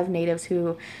we have Natives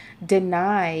who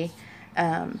deny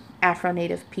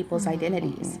Afro-Native people's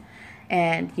identities.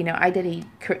 And, you know, I did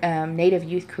a Native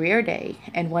Youth Career Day,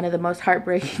 and one of the most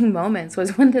heartbreaking moments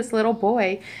was when this little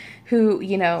boy who,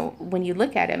 you know, when you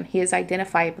look at him, he is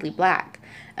identifiably Black.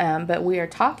 But we are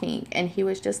talking, and he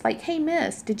was just like, hey,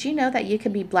 miss, did you know that you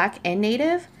could be Black and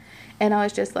Native? And I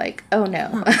was just like, oh,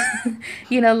 no.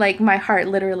 You know, like my heart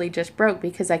literally just broke,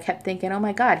 because I kept thinking, oh,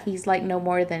 my God, he's like no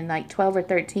more than like 12 or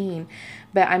 13.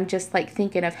 But I'm just like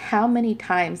thinking of how many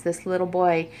times this little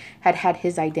boy had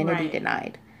his identity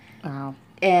denied. Wow.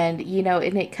 And, you know,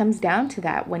 and it comes down to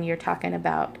that when you're talking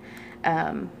about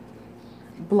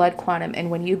blood quantum, and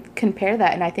when you compare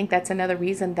that, and I think that's another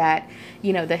reason that,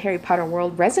 you know, the Harry Potter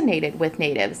world resonated with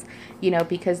Natives, you know,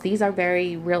 because these are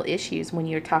very real issues when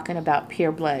you're talking about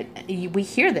pure blood. We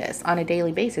hear this on a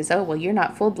daily basis. Oh, well, you're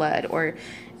not full blood, or,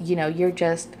 you know, you're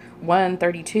just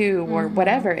 132 or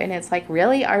whatever. And it's like,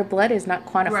 really? Our blood is not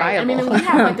quantifiable. Right. I mean, and we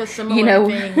have like a similar you know?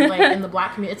 thing like in the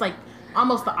Black community. It's like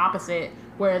almost the opposite,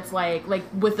 where it's like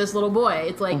with this little boy,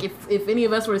 it's like if any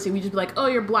of us were to see, we just be like, oh,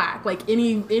 you're Black. Like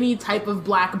any type of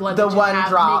Black blood The that you one have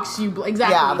drop. makes you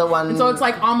exactly. Yeah, the one. And so it's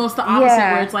like almost the opposite,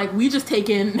 where it's like we just take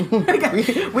in.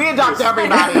 we adopt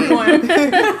everybody.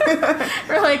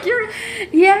 We're like, you're.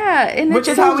 Yeah, and Which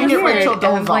is how we get Rachel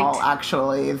Dolezal,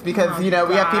 actually, is because, you know,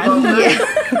 we have people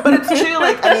who, but it's true,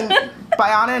 like, I mean,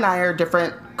 Bayana and I are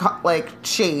different, like,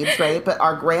 shades, right? But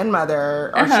our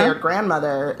grandmother, our shared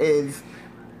grandmother is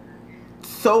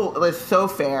so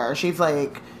fair. She's,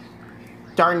 like,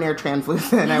 darn near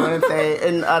translucent, I wouldn't say,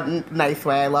 in a nice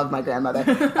way. I love my grandmother.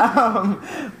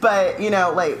 But, you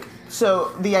know, like,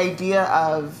 so the idea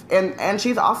of, and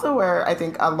she's also where I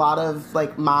think a lot of,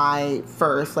 like, my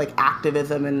first, like,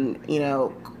 activism and, you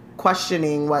know,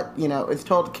 questioning what, you know, is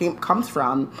told comes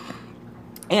from.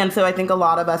 And so I think a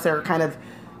lot of us are kind of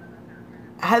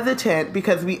hesitant,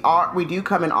 because we do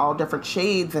come in all different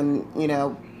shades, and, you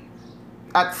know,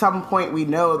 at some point we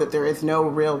know that there is no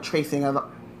real tracing of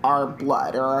our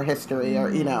blood or our history, or,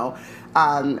 you know,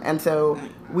 and so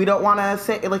we don't want to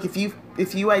say, like,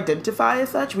 if you identify as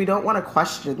such, we don't want to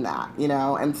question that, you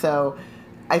know. And so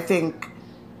I think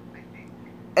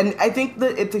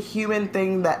that it's a human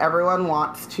thing that everyone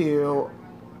wants to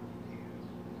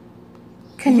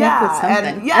connect with something.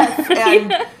 And yes,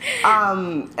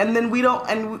 and then we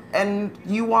don't, and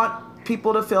you want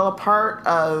people to feel a part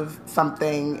of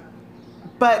something,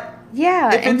 but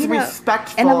yeah, if it's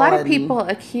respectful, and a lot of people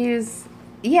accuse,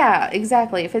 yeah,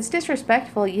 exactly. If it's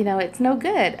disrespectful, you know, it's no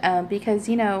good, because,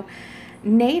 you know,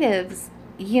 Natives,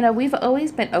 you know, we've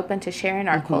always been open to sharing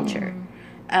our culture.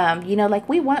 You know, like,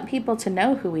 we want people to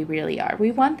know who we really are.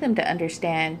 We want them to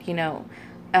understand, you know,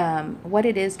 what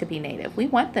it is to be Native. We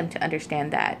want them to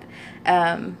understand that.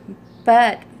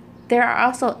 But there are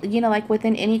also, you know, like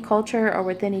within any culture or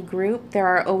within any group, there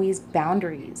are always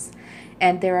boundaries.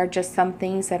 And there are just some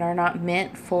things that are not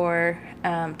meant for,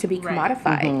 to be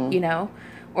commodified, you know,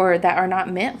 or that are not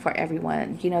meant for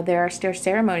everyone. You know, there are still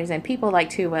ceremonies, and people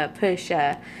like to push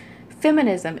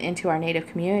feminism into our Native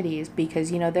communities,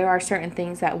 because, you know, there are certain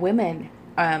things that women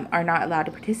are not allowed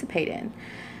to participate in.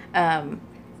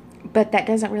 But that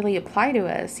doesn't really apply to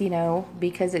us, you know,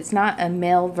 because it's not a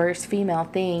male versus female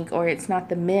thing, or it's not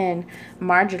the men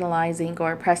marginalizing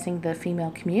or oppressing the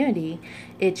female community.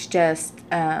 It's just,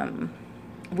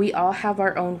 we all have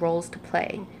our own roles to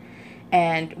play.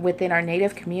 And within our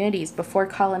Native communities, before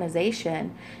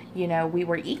colonization, you know, we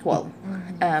were equal.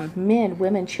 Men,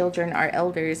 women, children, our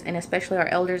elders, and especially our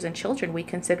elders and children, we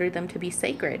considered them to be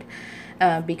sacred,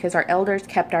 because our elders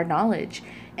kept our knowledge.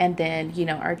 And then, you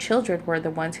know, our children were the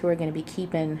ones who were going to be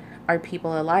keeping our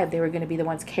people alive. They were going to be the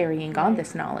ones carrying on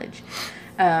this knowledge.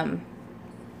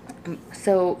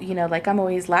 So, you know, like, I'm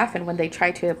always laughing when they try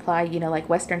to apply, you know, like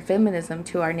Western feminism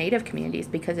to our Native communities,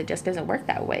 because it just doesn't work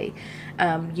that way.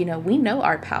 You know, we know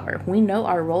our power. We know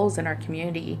our roles in our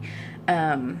community.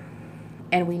 And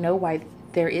we know why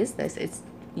there is this. It's,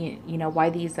 you know, why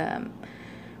these,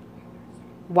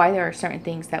 why there are certain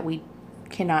things that we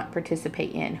cannot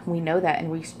participate in. We know that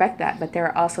and we respect that, but there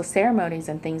are also ceremonies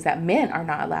and things that men are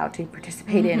not allowed to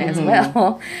participate in as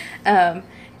well.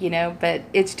 You know, but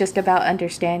it's just about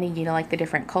understanding, you know, like the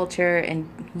different culture, and,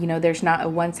 you know, there's not a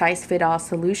one size fit all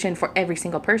solution for every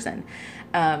single person.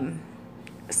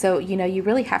 So, you know, you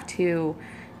really have to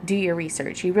do your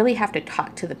research. You really have to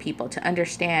talk to the people to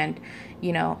understand,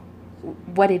 you know,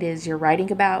 what it is you're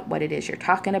writing about, what it is you're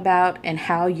talking about, and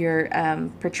how you're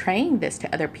portraying this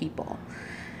to other people.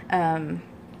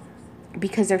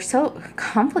 Because they're so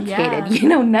complicated, you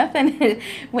know, nothing.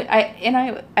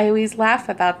 I always laugh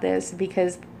about this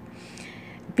because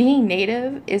being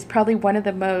Native is probably one of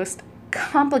the most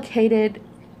complicated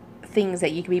things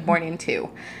that you can be born into,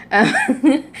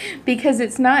 because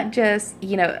it's not just,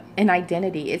 you know, an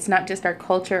identity. It's not just our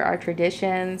culture, our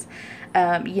traditions.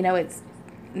 You know, it's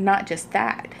not just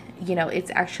that. You know, it's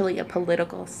actually a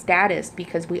political status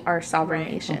because we are sovereign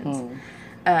nations.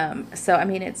 So, I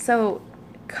mean, it's so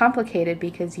complicated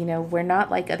because, you know, we're not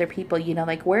like other people. You know,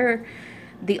 like we're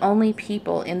the only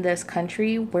people in this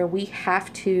country where we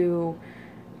have to,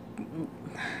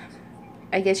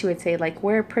 I guess you would say, like,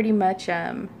 we're pretty much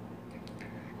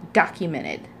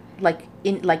documented, like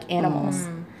in like animals,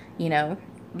 you know,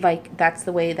 like that's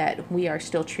the way that we are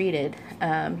still treated.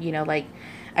 You know, like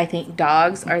I think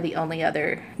dogs,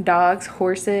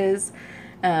 horses,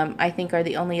 I think are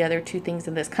the only other two things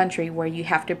in this country where you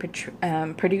have to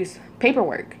produce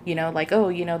paperwork, you know, like, oh,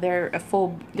 you know, they're a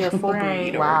full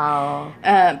breed or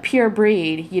pure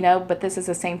breed, you know, but this is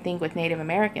the same thing with Native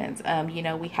Americans. You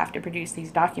know, we have to produce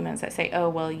these documents that say, oh,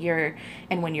 well,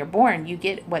 and when you're born, you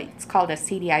get what's called a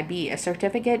CDIB, a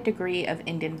certificate degree of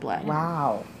Indian blood.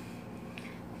 Wow.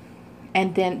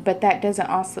 And then, but that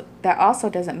also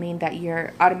doesn't mean that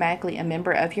you're automatically a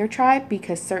member of your tribe,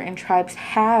 because certain tribes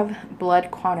have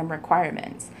blood quantum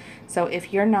requirements. So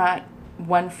if you're not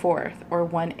 1/4 or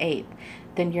 1/8,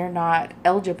 then you're not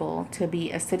eligible to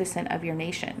be a citizen of your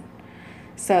nation.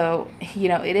 So, you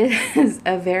know, it is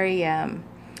a very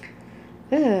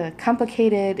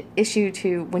complicated issue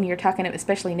to, when you're talking,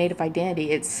 especially Native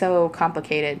identity. It's so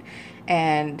complicated,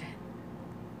 and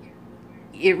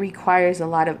it requires a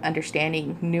lot of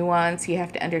understanding, nuance. You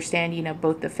have to understand, you know,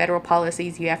 both the federal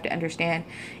policies. You have to understand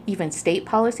even state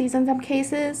policies in some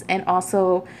cases, and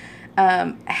also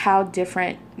how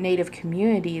different Native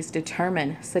communities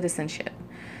determine citizenship.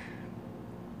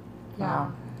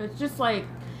 Yeah, it's just like,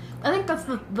 I think that's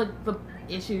the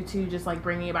issue too. Just like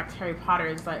bringing it back to Harry Potter,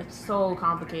 is that it's so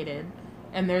complicated.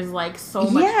 And there's like so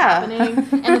much happening,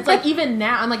 and it's like even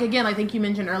now, and like again, I think you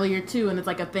mentioned earlier too, and it's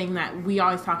like a thing that we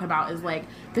always talk about is like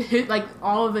like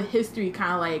all of the history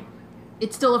kind of like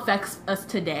it still affects us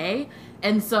today.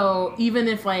 And so even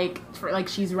if like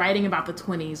she's writing about the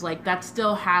 20s, like that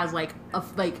still has like a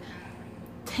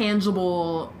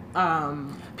tangible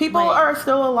people like, are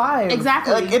still alive.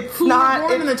 Exactly. Like it's who not were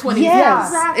born in the 20s. Yes.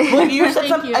 Exactly. Well, you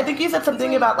said I think you said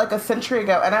something about like a century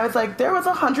ago, and I was like, there was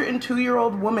a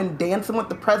 102-year-old woman dancing with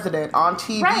the president on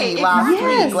TV last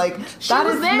week. Like that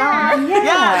is there. Not.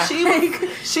 Yeah,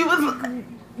 she was.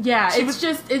 Yeah,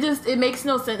 it makes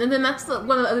no sense. And then that's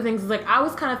one of the other things is like I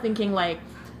was kind of thinking like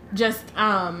just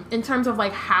in terms of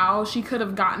like how she could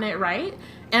have gotten it right.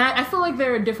 And I feel like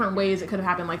there are different ways it could have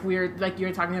happened. Like you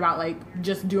were talking about, like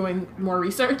just doing more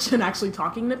research and actually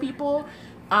talking to people.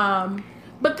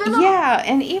 But then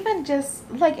and even just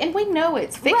like, and we know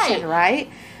it's fiction, right?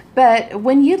 But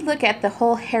when you look at the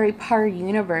whole Harry Potter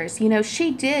universe, you know,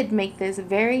 she did make this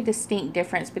very distinct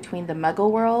difference between the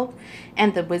Muggle world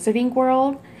and the Wizarding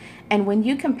world. And when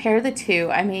you compare the two,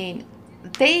 I mean,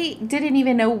 they didn't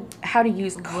even know how to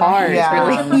use cards,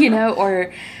 really, you know,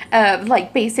 or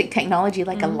like basic technology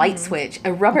like a light switch.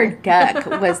 A rubber duck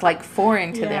was like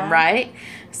foreign to them, right?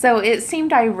 So it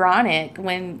seemed ironic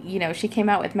when, you know, she came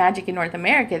out with Magic in North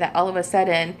America that all of a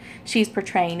sudden she's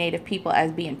portraying Native people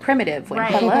as being primitive. When,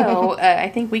 hello, I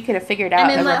think we could have figured out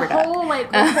a rubber duck. The whole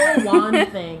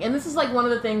wand thing. And this is like one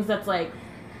of the things that's like,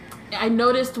 I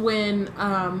noticed when,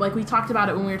 like we talked about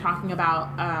it when we were talking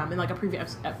about, in like a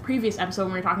previous episode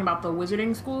when we were talking about the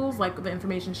wizarding schools, like the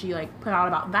information she like put out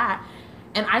about that.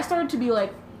 And I started to be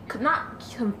like, not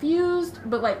confused,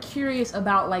 but like curious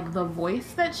about like the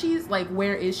voice that she's like,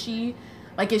 where is she?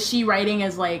 Like, is she writing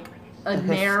as like a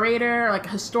narrator, like a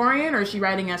historian, or is she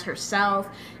writing as herself?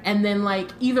 And then like,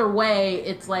 either way,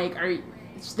 it's like,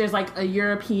 there's like a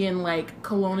European like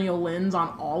colonial lens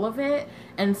on all of it.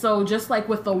 And so just like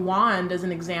with the wand as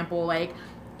an example, like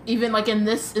even like in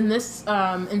this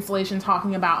installation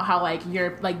talking about how like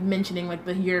Europe, like mentioning like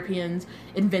the Europeans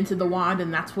invented the wand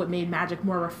and that's what made magic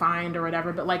more refined or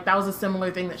whatever. But like that was a similar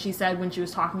thing that she said when she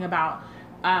was talking about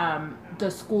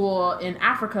the school in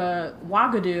Africa,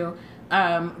 Ouagadougou,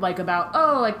 like about,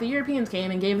 like the Europeans came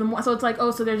and gave them, so it's like,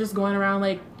 so they're just going around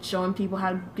like showing people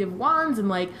how to give wands. And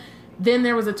like then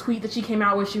there was a tweet that she came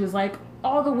out where she was like,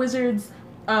 all the wizards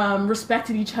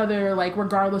respected each other like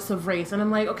regardless of race. And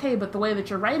I'm like, okay, but the way that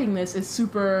you're writing this is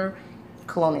super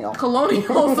colonial.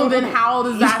 So then how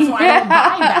does that? So I don't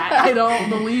buy that. I don't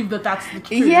believe that that's the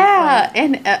truth. Yeah,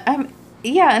 and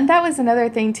that was another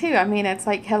thing too. I mean, it's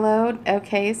like, hello,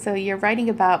 okay, so you're writing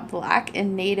about Black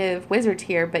and Native wizards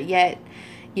here, but yet,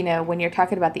 when you're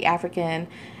talking about the African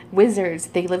wizards,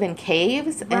 they live in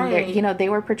caves, and they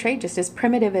were portrayed just as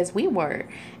primitive as we were.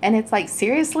 And it's like,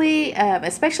 seriously,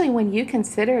 especially when you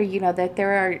consider, that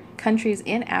there are countries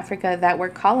in Africa that were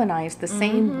colonized the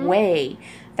same way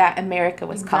that America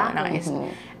was colonized.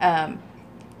 And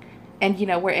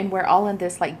we're all in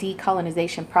this like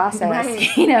decolonization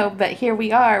process, but here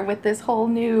we are with this whole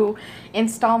new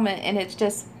installment, and it's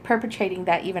just perpetrating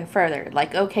that even further.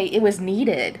 Like, okay, it was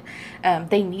needed.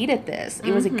 They needed this.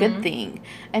 It was a good thing.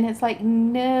 And it's like,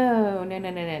 no.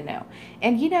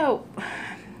 And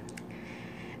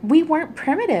we weren't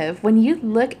primitive. When you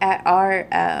look at our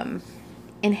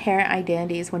inherent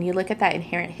identities, when you look at that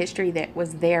inherent history that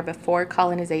was there before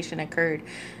colonization occurred,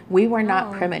 we were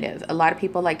not primitive. A lot of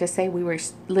people like to say we were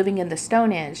living in the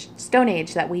Stone Age,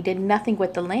 that we did nothing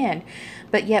with the land,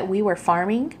 but yet we were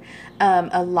farming.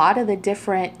 A lot of the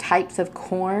different types of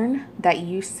corn that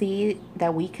you see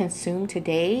that we consume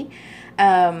today,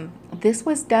 this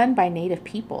was done by Native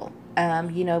people.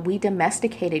 We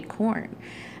domesticated corn.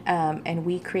 And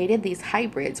we created these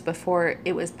hybrids before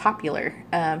it was popular,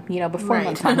 before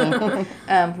Monsanto.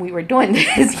 We were doing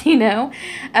this,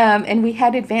 and we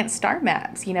had advanced star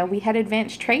maps, we had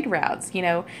advanced trade routes,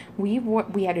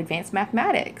 we had advanced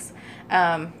mathematics,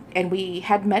 and we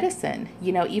had medicine,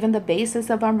 even the basis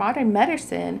of our modern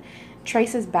medicine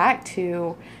traces back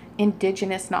to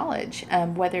indigenous knowledge,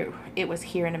 whether it was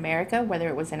here in America, whether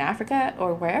it was in Africa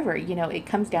or wherever, it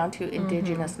comes down to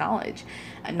indigenous knowledge,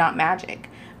 not magic.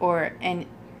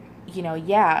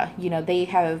 They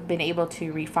have been able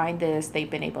to refine this. They've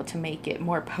been able to make it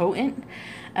more potent,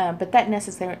 but that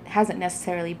hasn't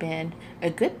necessarily been a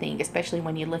good thing, especially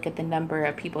when you look at the number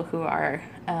of people who are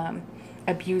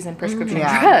abusing prescription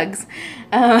drugs.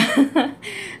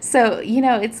 So,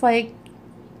 it's like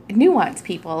nuance,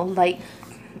 people. Like,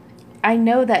 I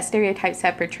know that stereotypes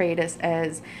have portrayed us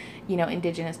as,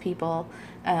 indigenous people,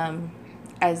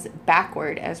 as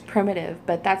backward, as primitive,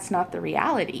 but that's not the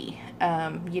reality.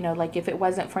 Like if it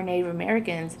wasn't for Native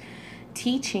Americans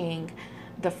teaching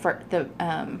the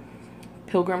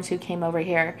pilgrims who came over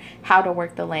here how to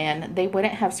work the land, they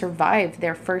wouldn't have survived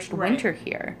their first winter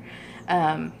here.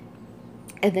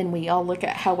 And then we all look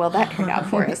at how well that turned out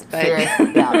for us. But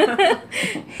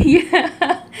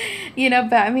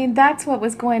but I mean, that's what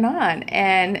was going on.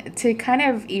 And to kind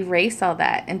of erase all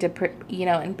that and to,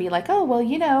 and be like, oh,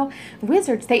 well,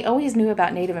 wizards, they always knew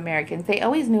about Native Americans. They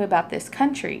always knew about this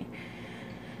country.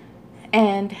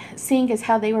 And seeing as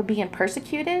how they were being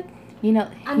persecuted, you know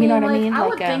what I mean? I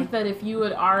would think that if you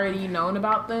had already known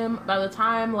about them by the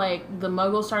time, like, the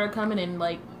Muggles started coming and,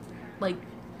 like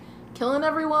killing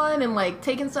everyone and, like,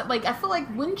 taking stuff, like, I feel like,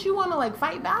 wouldn't you want to, like,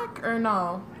 fight back or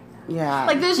no? Yeah.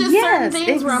 Like, there's just certain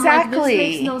things where I'm like, this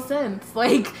makes no sense.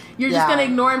 Like, you're just gonna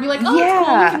ignore and be like, oh,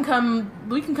 it's cool,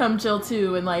 we can come chill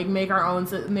too and, like, make our own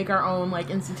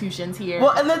like institutions here.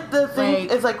 Well, and the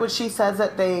thing is, like, when she says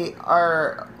that they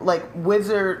are like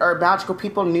wizard or magical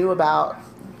people knew about,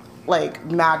 like,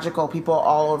 magical people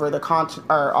all over the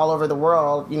all over the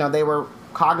world, they were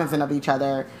cognizant of each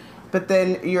other, but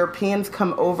then Europeans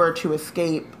come over to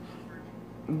escape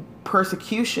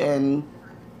persecution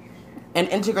and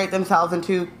integrate themselves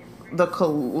into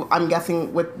I'm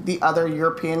guessing with the other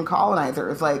European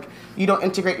colonizers. Like, you don't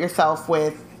integrate yourself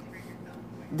with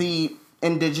the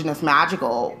indigenous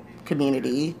magical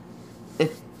community.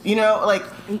 If I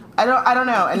don't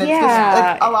know. And it's just,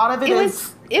 like, a lot of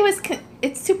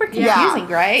it's super confusing,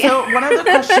 right? So one of the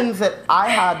questions that I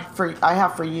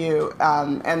have for you,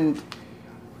 and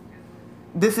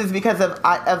this is because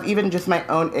of even just my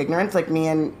own ignorance. Like, me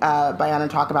and Bayana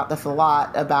talk about this a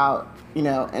lot, about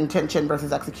intention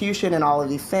versus execution and all of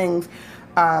these things.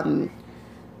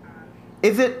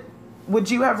 Would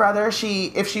you have rather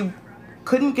if she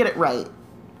couldn't get it right,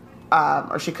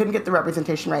 or she couldn't get the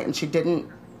representation right, and she didn't,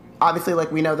 obviously,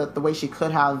 like, we know that the way she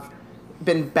could have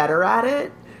been better at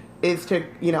it is to,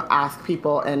 ask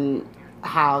people and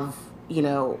have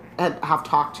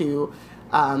talked to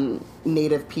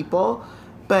Native people.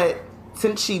 But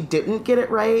since she didn't get it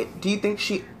right, do you think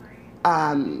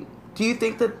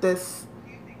that this,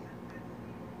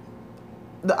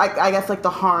 I guess, like, the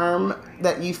harm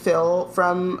that you feel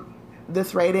from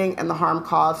this writing and the harm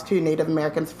caused to Native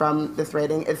Americans from this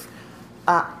writing is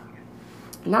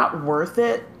not worth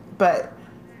it, but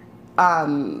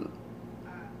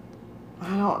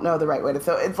I don't know the right way to.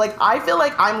 So it's like I feel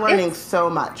like I'm learning so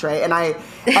much, right? And I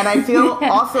feel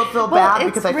also feel bad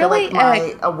because I feel like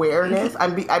my awareness.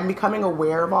 I'm becoming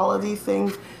aware of all of these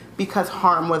things because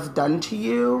harm was done to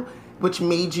you, which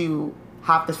made you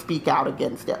have to speak out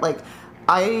against it. Like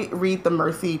I read the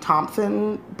Mercy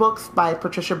Thompson books by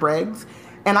Patricia Briggs,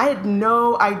 and I had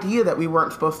no idea that we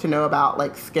weren't supposed to know about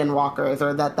like skinwalkers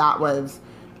or that was.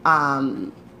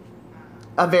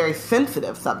 A very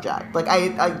sensitive subject. Like I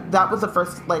that was the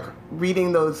first, like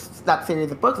reading that series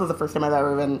of books was the first time I've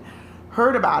ever even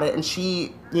heard about it. And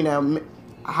she, you know,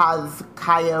 has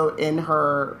coyote in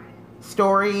her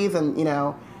stories, and you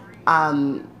know,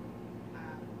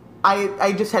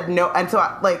 I just had no, and so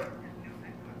like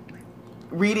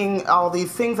reading all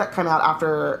these things that come out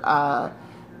after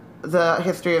the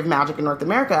history of magic in North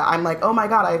America, I'm like, oh my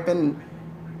God, I've been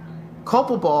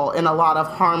culpable in a lot of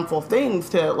harmful things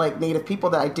to like Native people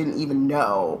that I didn't even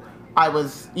know I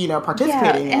was, you know,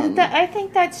 participating in. And I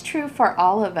think that's true for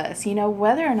all of us, you know,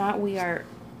 whether or not we are,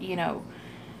 you know,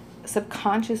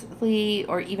 subconsciously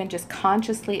or even just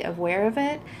consciously aware of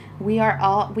it, we have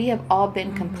all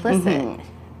been complicit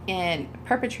in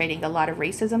perpetrating a lot of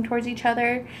racism towards each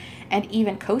other and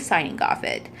even co-signing off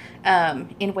it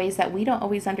in ways that we don't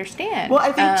always understand. Well,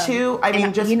 I think too, I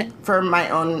mean, just from my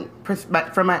own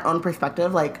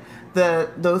perspective, like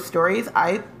those stories,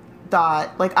 I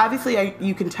thought, like, obviously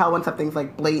you can tell when something's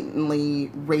like blatantly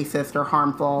racist or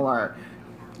harmful, or,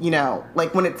 you know,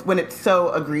 like when it's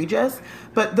so egregious.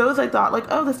 But those I thought, like,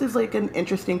 oh, this is like an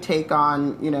interesting take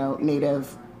on, you know,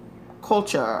 Native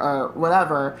culture or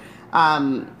whatever.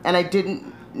 And I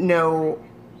didn't know,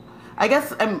 I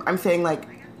guess I'm saying, like,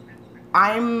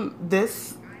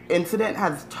 this incident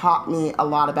has taught me a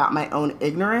lot about my own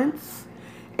ignorance,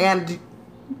 and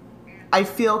I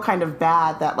feel kind of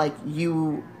bad that, like,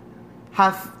 you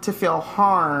have to feel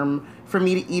harm for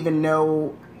me to even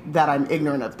know that I'm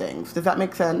ignorant of things. Does that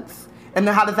make sense? And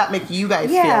then how does that make you guys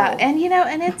feel? Yeah, and you know,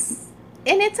 and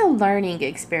it's a learning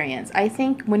experience. I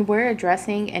think when we're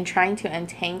addressing and trying to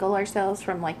untangle ourselves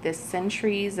from like this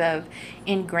centuries of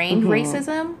ingrained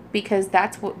racism, because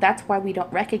that's why we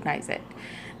don't recognize it,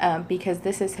 because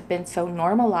this has been so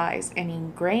normalized and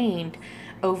ingrained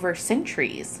over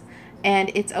centuries,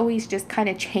 and it's always just kind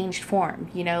of changed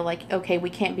form. You know, like, okay, we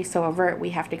can't be so overt.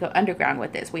 We have to go underground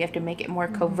with this. We have to make it more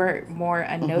covert, more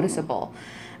unnoticeable.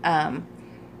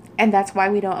 And that's why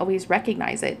we don't always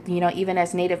recognize it. You know, even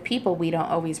as Native people, we don't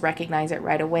always recognize it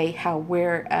right away, how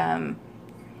we're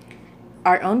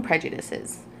our own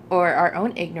prejudices or our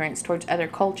own ignorance towards other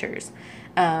cultures.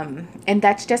 And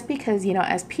that's just because, you know,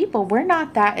 as people, we're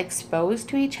not that exposed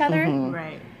to each other.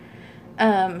 Right.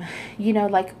 You know,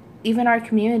 like, even our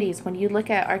communities, when you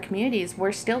look at our communities,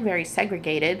 we're still very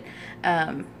segregated.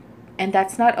 And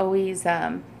that's not always,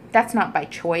 that's not by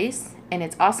choice. And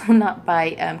it's also not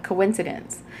by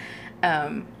coincidence.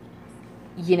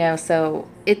 You know, so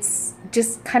it's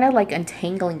just kind of like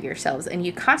untangling yourselves, and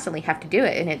you constantly have to do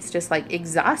it, and it's just like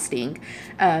exhausting.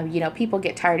 You know, people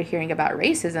get tired of hearing about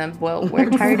racism. Well, we're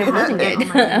tired of living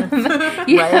it,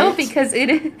 you know, because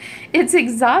it's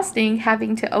exhausting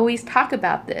having to always talk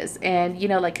about this, and you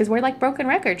know, like, because we're like broken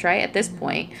records, right, at this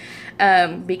point,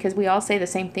 because we all say the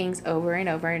same things over and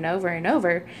over and over and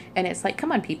over, and it's like,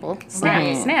 come on, people,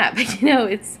 snap. You know,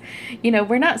 it's, you know,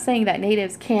 we're not saying that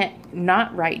Natives can't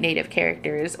not write Native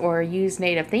characters or use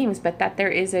Native themes, but that there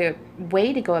is a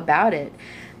way to go about it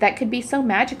that could be so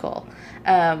magical,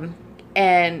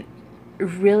 and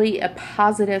really a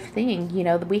positive thing. You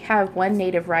know, we have one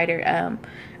Native writer,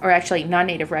 or actually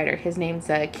non-Native writer, his name's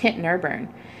Kent Nerburn,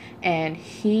 and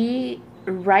he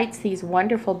writes these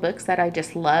wonderful books that I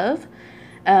just love,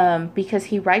 because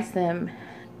he writes them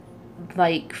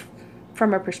like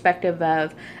from a perspective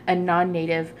of a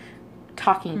non-Native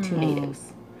talking to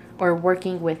Natives, or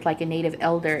working with like a Native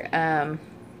elder,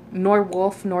 nor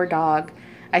wolf nor dog.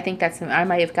 I think I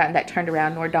might have gotten that turned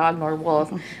around, nor dog nor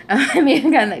wolf. I may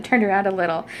have gotten that turned around a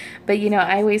little, but you know,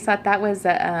 I always thought that was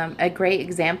a great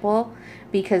example,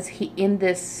 because he, in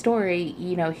this story,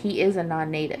 you know, he is a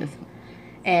non-Native,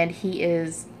 and he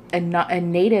is a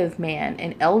Native man,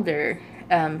 an elder,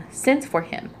 sends for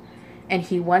him, and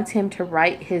he wants him to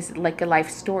write his, like, a life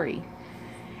story.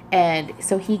 And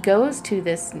so he goes to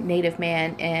this Native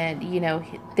man, and, you know,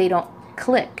 they don't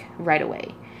click right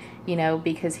away, you know,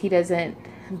 because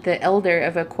the elder,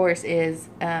 of course, is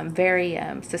very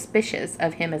suspicious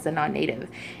of him as a non-Native.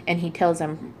 And he tells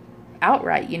him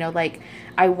outright, you know, like,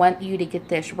 I want you to get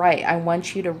this right. I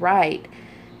want you to write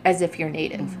as if you're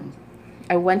Native.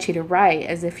 I want you to write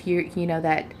as if you're, you know,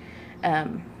 that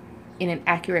in an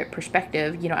accurate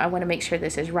perspective. I want to make sure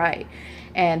this is right.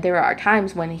 And there are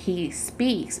times when he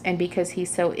speaks, and because he's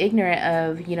so ignorant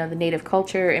of, the Native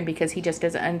culture, and because he just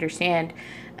doesn't understand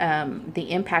the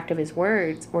impact of his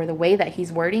words or the way that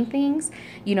he's wording things,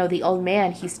 the old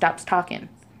man, he stops talking,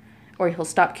 or he'll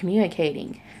stop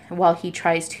communicating while he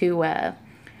tries to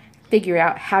figure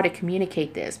out how to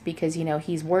communicate this, because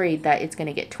he's worried that it's going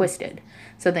to get twisted.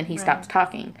 So then he stops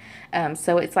talking.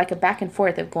 So it's like a back and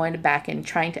forth of going back and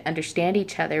trying to understand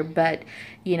each other. But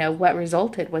what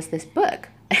resulted was this book,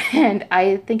 and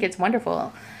I think it's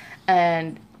wonderful.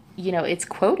 And it's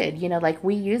quoted. Like,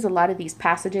 we use a lot of these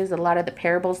passages, a lot of the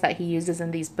parables that he uses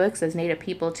in these books as Native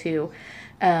people to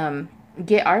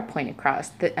get our point across.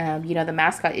 The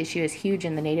mascot issue is huge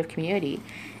in the Native community.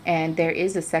 And there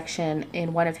is a section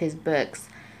in one of his books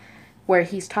where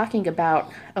he's talking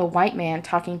about a white man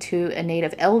talking to a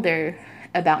Native elder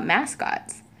about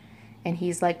mascots. And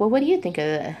he's like, well, what do you think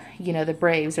of the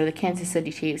Braves or the Kansas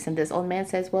City Chiefs? And this old man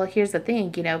says, well, here's the thing,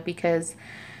 because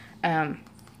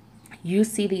you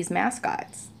see these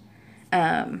mascots.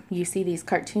 You see these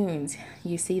cartoons.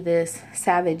 You see this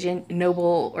savage,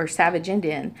 noble or savage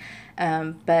Indian.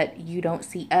 But you don't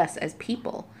see us as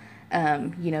people.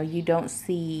 You don't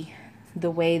see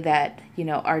the way that,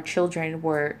 our children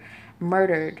were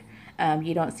murdered.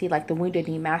 You don't see like the Wounded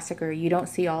Knee Massacre. You don't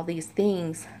see all these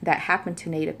things that happen to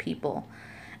Native people.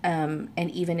 And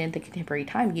even in the contemporary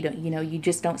time, you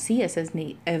just don't see us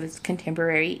as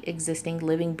contemporary, existing,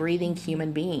 living, breathing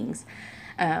human beings.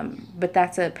 But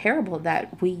that's a parable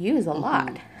that we use a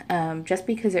lot, just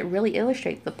because it really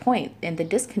illustrates the point and the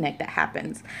disconnect that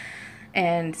happens.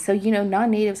 And so,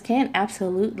 non-natives can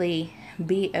absolutely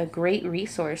be a great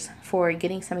resource for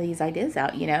getting some of these ideas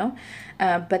out,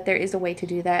 but there is a way to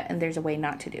do that, and there's a way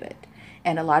not to do it.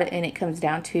 And it comes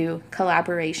down to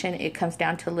collaboration. It comes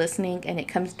down to listening, and it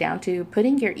comes down to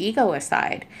putting your ego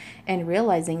aside and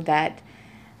realizing that,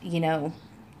 you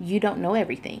don't know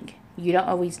everything. You don't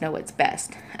always know what's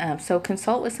best. So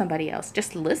consult with somebody else.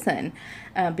 Just listen,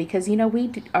 because,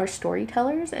 we are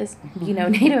storytellers as,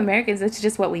 Native Americans. It's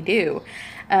just what we do.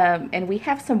 And we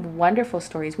have some wonderful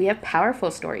stories. We have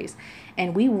powerful stories.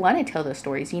 And we want to tell those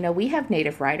stories. We have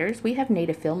Native writers. We have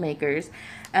Native filmmakers.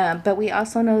 But we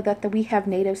also know that we have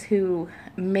Natives who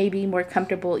may be more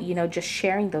comfortable, just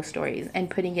sharing those stories and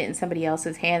putting it in somebody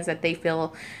else's hands that they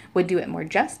feel would do it more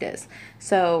justice.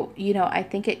 So, I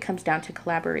think it comes down to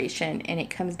collaboration, and it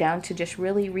comes down to just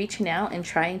really reaching out and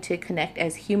trying to connect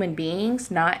as human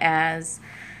beings, not as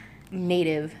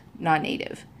Native,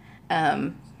 non-Native.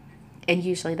 And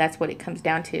usually that's what it comes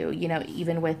down to,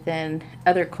 even within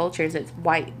other cultures, it's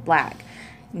white, black,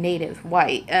 Native,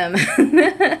 white,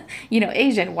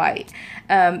 Asian, white.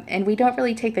 And we don't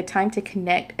really take the time to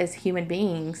connect as human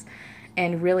beings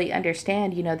and really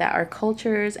understand, that our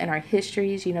cultures and our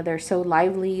histories, they're so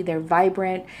lively, they're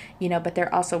vibrant, but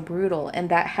they're also brutal. And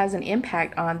that has an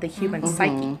impact on the human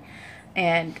psyche.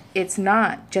 And it's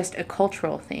not just a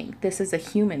cultural thing. This is a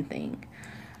human thing.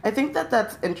 I think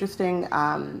that's interesting.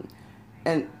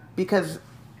 And because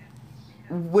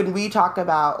when we talk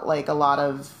about like a lot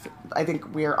of, I think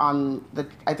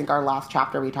our last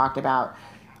chapter we talked about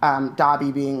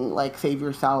Dobby being like save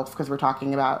yourself, because we're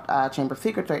talking about Chamber of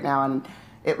Secrets right now, and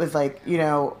it was like,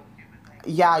 at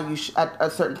a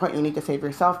certain point you need to save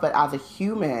yourself, but as a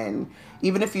human,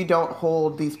 even if you don't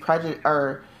hold these prejudice,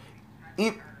 or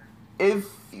if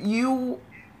you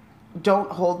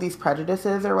don't hold these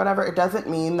prejudices or whatever, it doesn't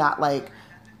mean that like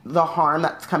the harm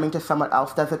that's coming to someone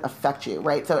else doesn't affect you,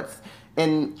 right? So it's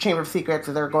in Chamber of Secrets,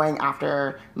 they're going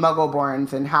after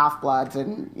Muggleborns and Half-Bloods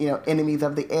and, enemies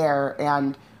of the air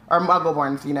or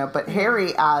Muggleborns, but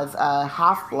Harry as a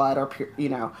Half-Blood or,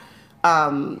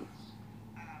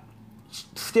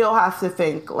 still has to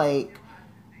think like,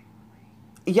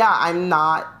 I'm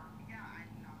not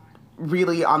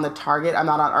really on the target. I'm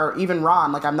not on, or even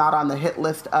Ron, like I'm not on the hit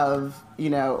list of,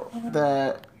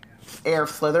 the heir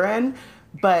of Slytherin.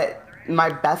 But my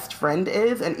best friend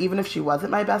is, and even if she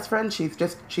wasn't my best friend, she's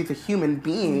a human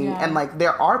being. Yeah. And like,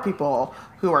 there are people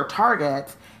who are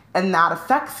targets, and that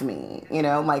affects me,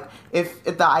 like if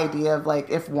the idea of like,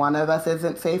 if one of us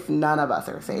isn't safe, none of us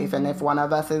are safe. Mm-hmm. And if one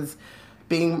of us is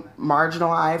being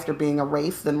marginalized or being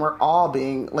erased, then we're all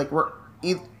being like,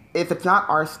 if it's not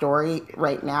our story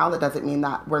right now, that doesn't mean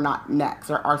that we're not next,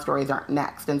 or our stories aren't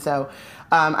next. And so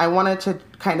I wanted to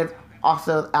kind of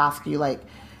also ask you, like,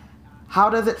 how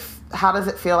does it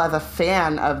feel as a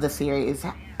fan of the series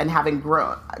and having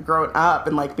grown up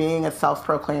and like being a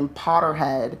self-proclaimed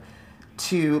Potterhead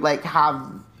to like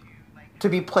to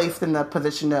be placed in the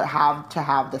position to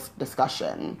have this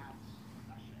discussion?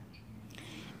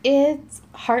 It's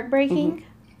heartbreaking,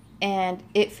 And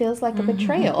it feels like a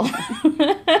betrayal,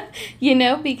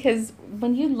 because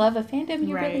when you love a fandom,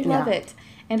 you really love it.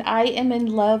 And I am in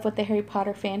love with the Harry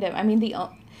Potter fandom. I mean,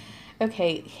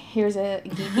 okay, here's a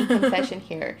geeky confession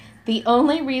here. The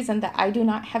only reason that I do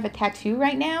not have a tattoo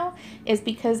right now is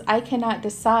because I cannot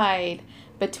decide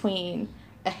between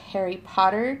a Harry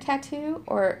Potter tattoo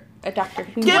or a Doctor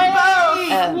Who. Get both!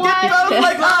 Get both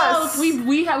like us!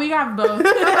 We have both.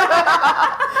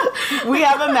 We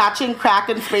have a matching crack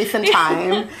in space and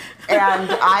time.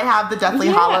 And I have the Deathly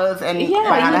Hallows, and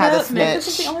Brianna has a snitch. This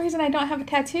is the only reason I don't have a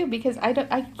tattoo, because I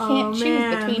can't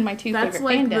choose between my two favorite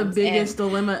fandoms. That's the biggest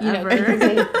dilemma ever.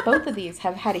 Because both of these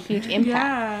have had a huge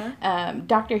impact. Yeah.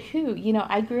 Doctor Who,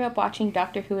 I grew up watching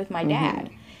Doctor Who with my dad.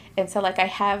 And so, I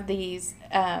have these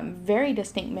very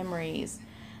distinct memories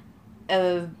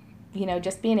of,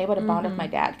 just being able to bond with my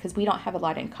dad, because we don't have a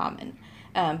lot in common.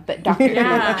 But Doctor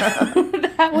Who,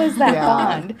 that was that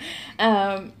bond.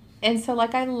 And so,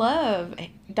 I love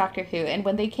Doctor Who. And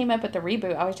when they came up with the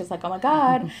reboot, I was just like, oh, my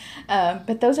God.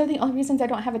 But those are the only reasons I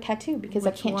don't have a tattoo, because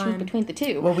I can't choose between the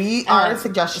two. Well, our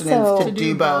suggestion is to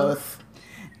do both.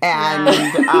 And,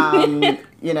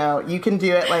 you can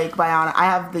do it like Biana. I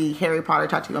have the Harry Potter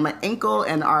tattoo on my ankle,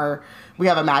 and we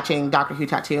have a matching Doctor Who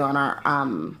tattoo on our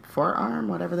forearm,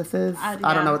 whatever this is. I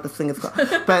don't know what this thing is called.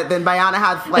 But then Biana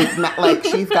has,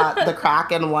 she's got the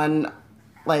crack in one,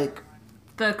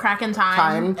 the crack in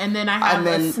time, and then I have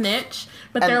a snitch,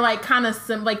 but they're kind of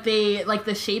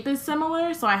the shape is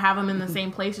similar, so I have them in the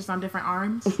same place, just on different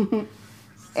arms.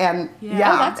 And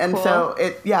and cool. So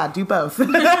do both.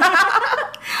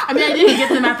 I mean, I didn't get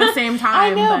them at the same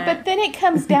time. I know, but then it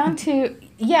comes down to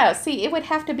it would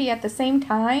have to be at the same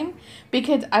time,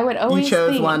 because I would always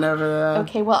chose one over the...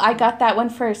 Okay, well, I got that one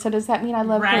first, so does that mean I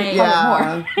love Harry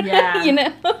Potter more?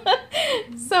 Yeah.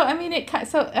 So I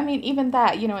mean, even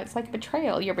that, it's like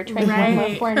betrayal. You're betraying one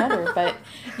love for another, but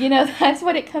that's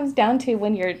what it comes down to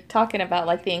when you're talking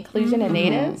about the inclusion of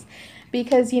natives,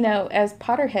 because as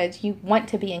Potterheads, you want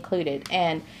to be included,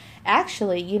 and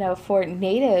actually, for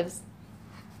natives,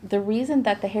 the reason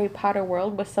that the Harry Potter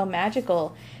world was so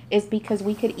magical is because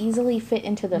we could easily fit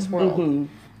into this world.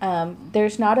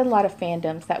 There's not a lot of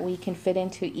fandoms that we can fit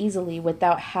into easily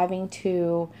without having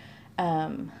to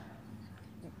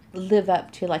live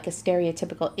up to a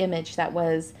stereotypical image that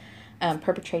was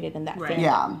perpetrated in that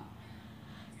fandom.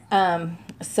 Yeah.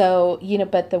 So,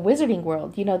 but the wizarding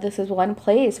world, this is one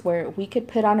place where we could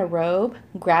put on a robe,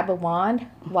 grab a wand,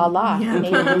 voila,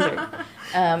 native wizard.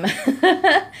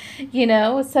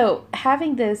 So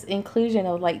having this inclusion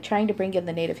of trying to bring in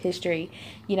the native history,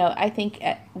 I think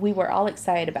we were all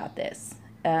excited about this,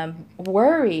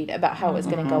 worried about how it was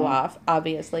going to go off,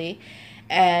 obviously.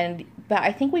 But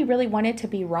I think we really wanted to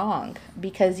be wrong,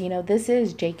 because, this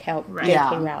is J.K.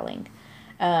 Rowling.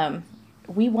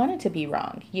 We wanted to be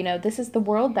wrong. This is the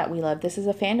world that we love. This is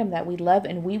a fandom that we love,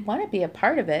 and we want to be a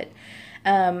part of it.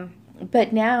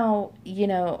 But now,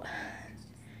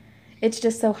 it's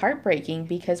just so heartbreaking,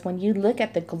 because when you look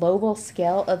at the global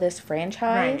scale of this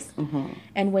franchise,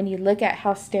 and when you look at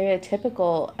how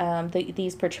stereotypical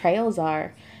these portrayals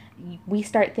are, we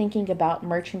start thinking about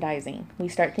merchandising. We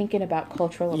start thinking about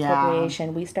cultural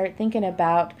appropriation. We start thinking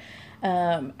about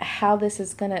how this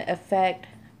is going to affect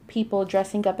people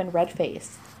dressing up in red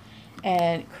face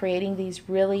and creating these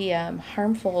really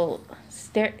harmful,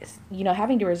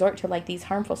 having to resort to these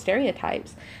harmful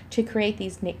stereotypes to create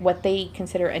these what they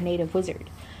consider a native wizard.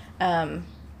 And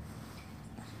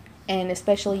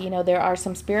especially, there are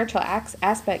some spiritual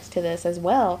aspects to this as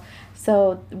well.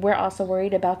 So we're also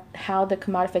worried about how the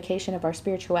commodification of our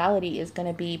spirituality is going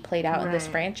to be played out in this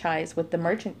franchise with the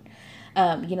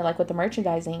with the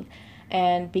merchandising.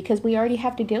 And because we already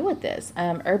have to deal with this,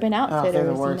 Urban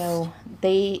Outfitters,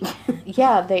 they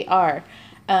are.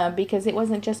 Because it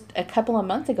wasn't just a couple of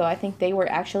months ago. I think they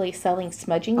were actually selling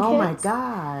smudging kits. Oh my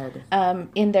God!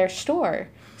 In their store.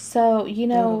 So they're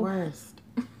the worst.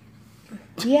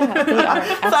 Yeah, they are.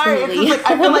 Sorry, Absolutely. it's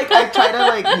I feel like I try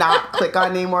to not click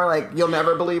on anymore. You'll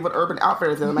never believe what Urban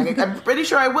Outfitters is. I'm pretty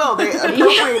sure I will. They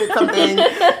appropriated something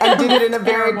and did it in a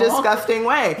very disgusting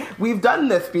way. We've done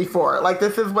this before.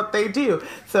 This is what they do.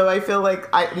 So I feel like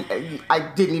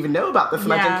I didn't even know about the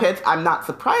smudging kits. I'm not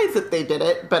surprised that they did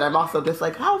it, but I'm also just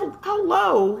how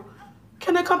low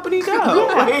can a company go?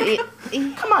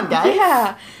 Come on, guys.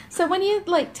 Yeah. So when you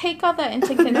take all that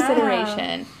into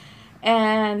consideration.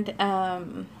 And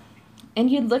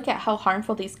you look at how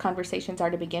harmful these conversations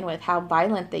are to begin with, how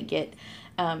violent they get,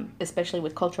 especially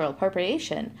with cultural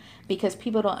appropriation, because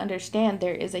people don't understand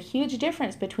there is a huge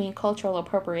difference between cultural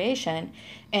appropriation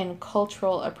and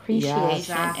cultural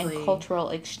appreciation and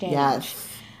cultural exchange.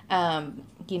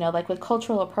 you know, like with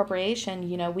cultural appropriation,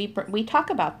 you know, we talk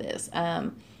about this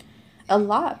a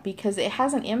lot because it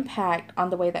has an impact on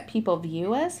the way that people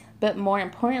view us, but more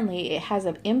importantly, it has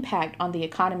an impact on the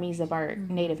economies of our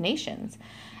native nations.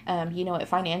 You know, it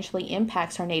financially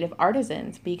impacts our native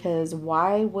artisans because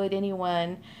why would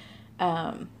anyone,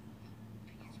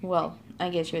 well, I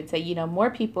guess you would say, you know, more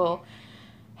people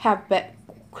have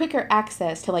quicker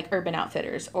access to like Urban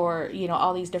Outfitters or, you know,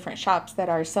 all these different shops that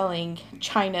are selling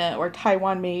China or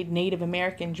Taiwan made Native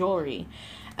American jewelry.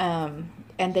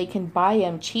 And they can buy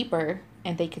them cheaper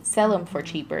and they could sell them for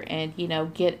cheaper and,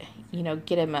 get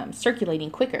them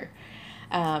circulating quicker.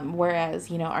 Whereas,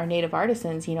 you know, our native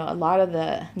artisans, you know, a lot of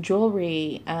the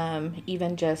jewelry,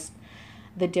 even just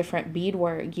the different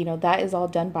beadwork, you know, that is all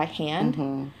done by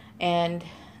hand and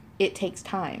it takes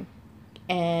time.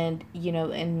 And, you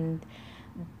know, and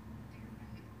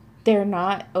they're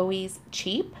not always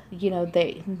cheap. You know,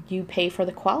 you pay for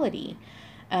the quality,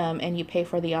 and you pay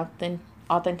for the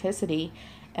authenticity.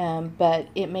 But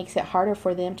it makes it harder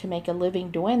for them to make a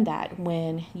living doing that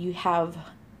when you have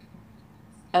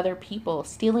other people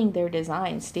stealing their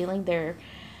designs, stealing their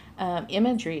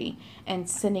imagery, and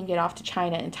sending it off to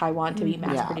China and Taiwan to be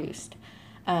mass produced.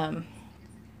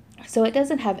 So it does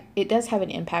have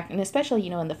an impact, and especially, you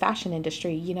know, in the fashion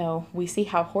industry, you know, we see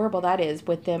how horrible that is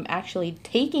with them actually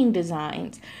taking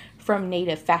designs from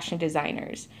native fashion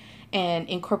designers and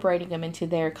incorporating them into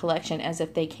their collection as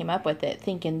if they came up with it,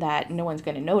 thinking that no one's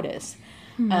going to notice.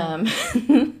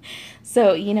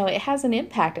 So, you know, it has an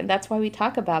impact, and that's why we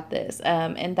talk about this.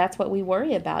 And that's what we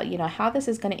worry about, you know, how this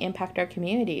is going to impact our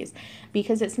communities,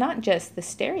 because it's not just the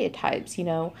stereotypes, you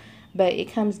know, but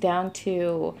it comes down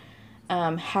to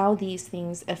how these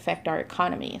things affect our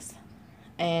economies.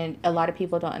 And a lot of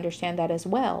people don't understand that as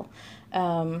well.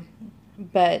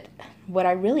 But what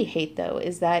I really hate, though,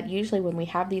 is that usually when we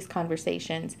have these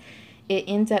conversations, it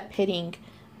ends up pitting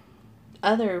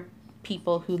other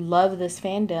people who love this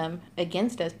fandom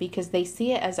against us because they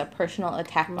see it as a personal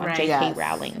attack on J.K.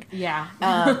 Rowling. Yeah.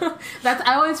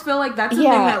 I always feel like that's the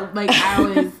thing that, like, I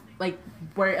always, like,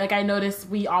 where, like, I notice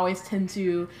we always tend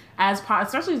to,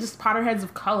 especially just Potterheads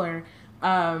of color,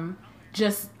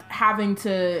 just having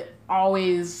to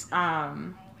always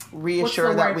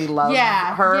reassure that we love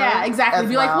her. Yeah, exactly.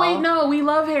 Be like, well. wait, no, we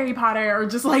love Harry Potter, or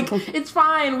just like, it's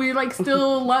fine. We like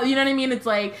still love, you know what I mean? It's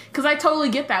like, because I totally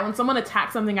get that when someone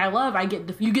attacks something I love,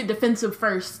 you get defensive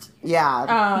first.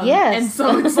 Yeah. Yes. And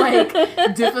so it's like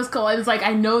difficult. It's like,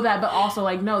 I know that, but also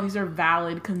like, no, these are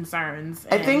valid concerns.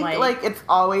 I think like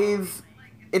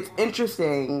it's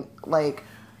interesting, like,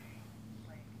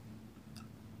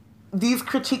 these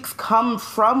critiques come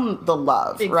from the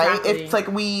love, right? It's like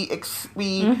we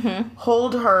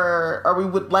hold her, or we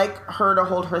would like her to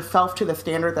hold herself to the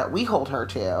standard that we hold her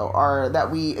to, or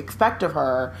that we expect of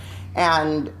her,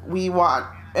 and we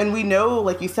know,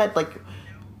 like you said, like,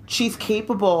 she's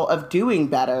capable of doing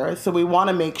better, so we want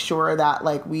to make sure that,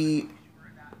 like, we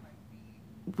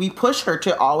push her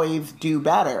to always do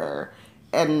better.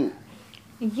 And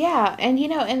yeah, and you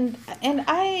know, and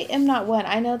I am not one.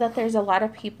 I know that there's a lot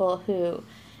of people who,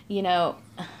 you know,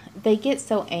 they get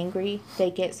so angry,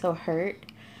 they get so hurt,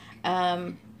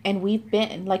 and we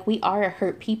are a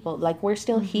hurt people. Like, we're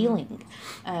still healing,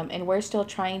 and we're still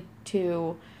trying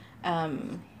to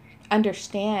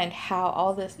understand how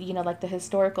all this, you know, like the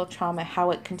historical trauma, how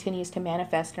it continues to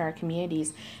manifest in our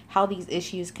communities, how these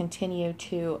issues continue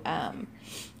to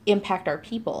impact our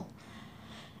people.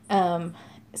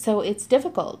 So it's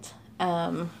difficult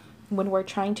when we're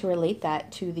trying to relate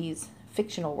that to these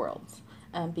fictional worlds,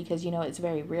 because, you know, it's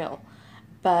very real.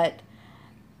 But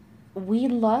we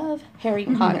love Harry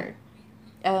Potter.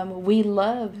 We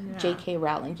love J.K.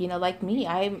 Rowling. You know, like me,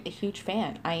 I'm a huge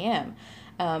fan. I am.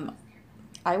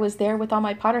 I was there with all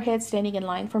my Potterheads standing in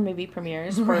line for movie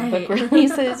premieres, for book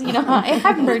releases. You know, I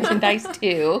have merchandise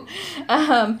too.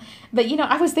 But, you know,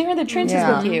 I was there in the trenches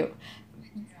with you.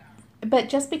 But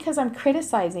just because I'm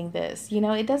criticizing this, you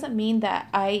know, it doesn't mean that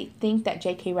I think that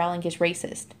J.K. Rowling is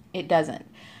racist. It doesn't.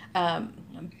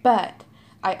 But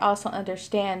I also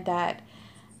understand that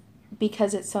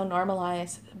because it's so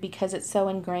normalized, because it's so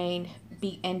ingrained,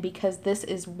 and because this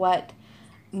is what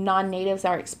non-natives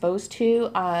are exposed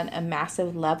to on a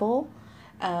massive level,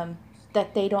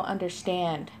 that they don't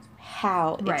understand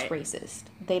how it's racist.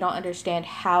 They don't understand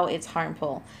how it's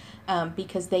harmful.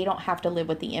 Because they don't have to live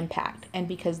with the impact, and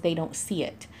because they don't see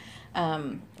it.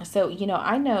 So, you know,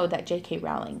 I know that J.K.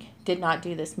 Rowling did not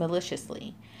do this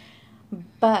maliciously,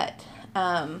 but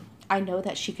I know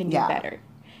that she can do better.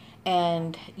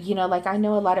 And, you know, like, I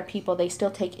know a lot of people, they still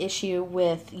take issue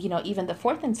with, you know, even the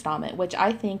fourth installment, which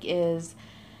I think is,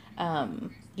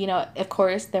 you Of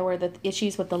course, there were the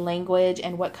issues with the language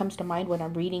and what comes to mind when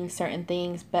I'm reading certain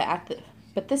things,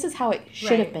 but this is how it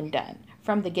should have been done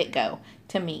from the get-go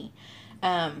to me,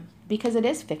 because it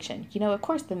is fiction. Of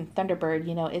course, the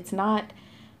Thunderbird, it's not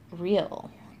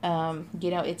real.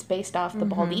 It's based off the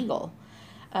bald eagle,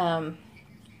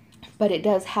 but it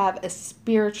does have a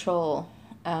spiritual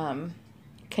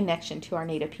connection to our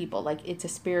Native people. Like, it's a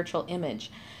spiritual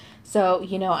image. So,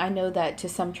 I know that to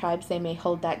some tribes, they may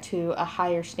hold that to a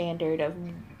higher standard of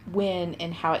when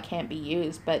and how it can't be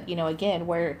used. But, again,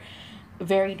 we're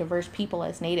very diverse people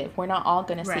as Native. We're not all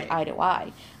going to see eye to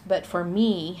eye. But for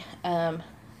me,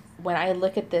 when I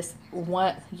look at this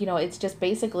one, it's just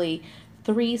basically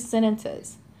 3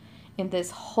 sentences in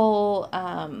this whole,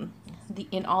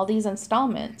 in all these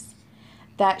installments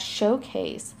that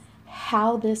showcase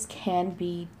how this can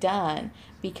be done,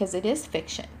 because it is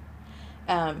fiction.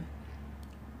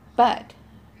 But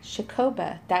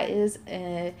Shakoba, that is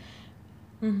a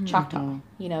Choctaw,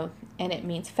 and it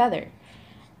means feather.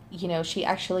 She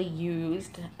actually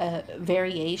used a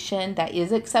variation that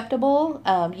is acceptable.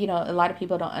 A lot of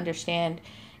people don't understand,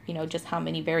 just how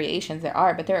many variations there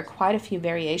are, but there are quite a few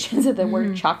variations of the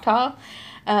word Choctaw.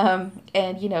 And,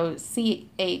 CHOCK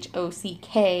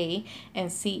and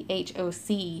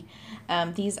CHOC,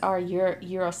 these are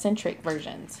Eurocentric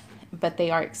versions, but they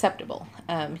are acceptable.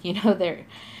 They're,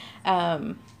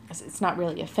 it's not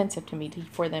really offensive to me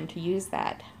for them to use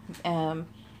that.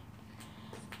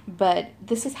 But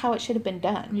this is how it should have been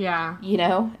done. Yeah.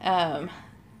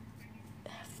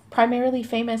 Primarily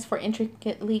famous for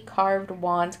intricately carved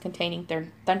wands containing their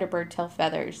Thunderbird tail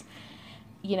feathers.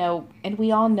 And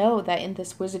we all know that in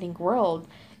this wizarding world,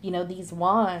 these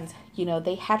wands,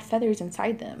 they had feathers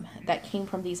inside them that came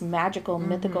from these magical,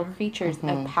 mythical creatures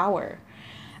of power.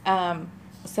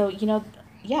 So,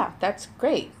 yeah, that's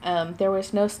great. There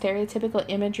was no stereotypical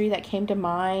imagery that came to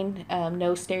mind,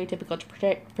 no stereotypical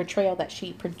portrayal that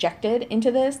she projected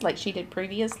into this like she did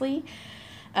previously.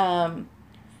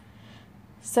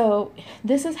 So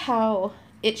this is how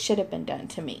it should have been done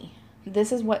to me.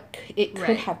 This is what it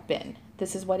could have been.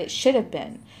 This is what it should have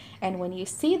been. And when you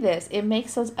see this, it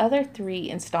makes those other 3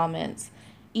 installments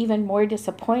even more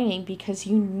disappointing, because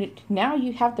now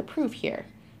you have the proof here.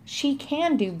 She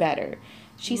can do better.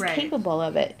 She's capable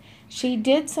of it. She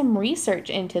did some research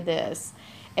into this,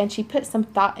 and she put some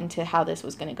thought into how this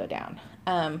was going to go down.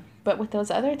 But with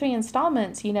those other 3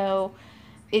 installments,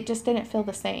 it just didn't feel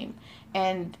the same.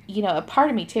 And, a part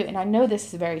of me too, and I know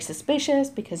this is very suspicious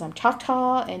because I'm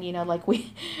Choctaw, and,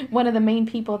 one of the main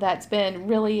people that's been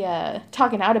really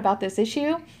talking out about this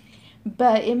issue,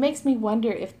 but it makes me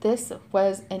wonder if this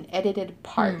was an edited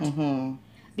part.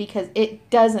 Because it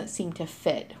doesn't seem to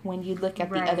fit when you look at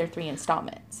the other 3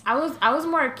 installments. I was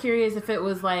more curious if it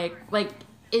was like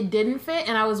it didn't fit,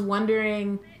 and I was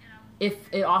wondering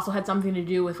if it also had something to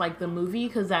do with the movie,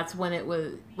 because that's when it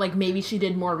was maybe she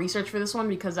did more research for this one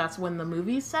because that's when the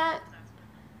movie's set.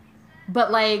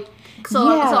 But so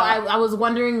I was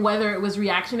wondering whether it was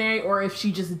reactionary or if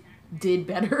she just did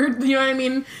better. You know what I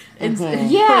mean? In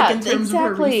terms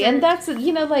exactly. Of her and that's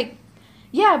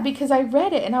yeah, because I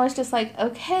read it and I was just like,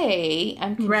 okay,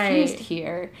 I'm confused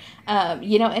here.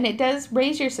 And it does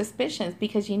raise your suspicions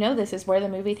because this is where the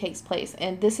movie takes place.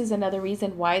 And this is another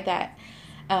reason why that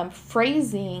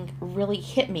phrasing really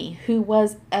hit me, who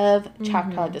was of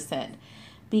Choctaw descent.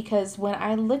 Because when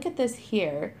I look at this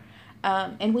here,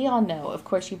 and we all know, of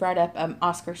course, you brought up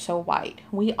Oscar So White.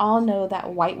 We all know that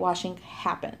whitewashing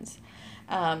happens.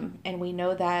 And we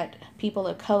know that people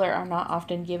of color are not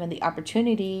often given the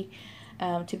opportunity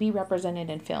to be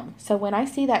represented in film. So when I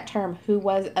see that term, who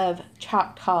was of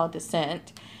Choctaw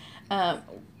descent,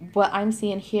 what I'm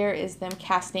seeing here is them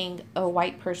casting a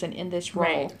white person in this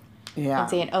role. And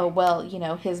saying, oh, well,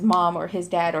 his mom or his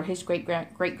dad or his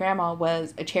great-grandma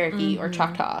was a Cherokee or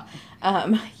Choctaw,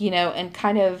 and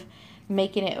kind of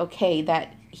making it okay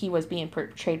that he was being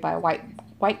portrayed by a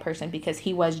white person because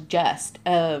he was just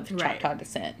of Choctaw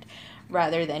descent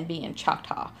rather than being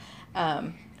Choctaw.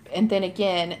 And then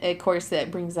again, of course,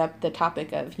 that brings up the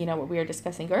topic of, what we were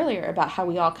discussing earlier about how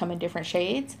we all come in different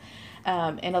shades.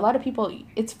 And a lot of people,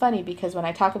 it's funny because when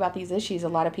I talk about these issues, a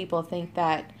lot of people think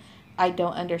that I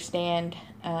don't understand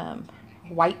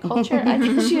white culture, I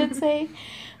guess you would say.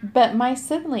 But my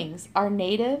siblings are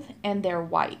Native and they're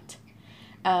white.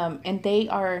 And they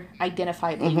are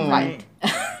identifiably white.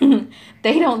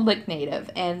 They don't look Native.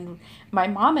 And my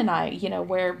mom and I,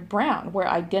 we're brown. We're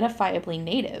identifiably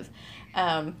Native.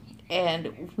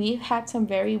 And we've had some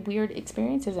very weird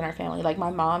experiences in our family. Like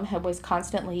my mom was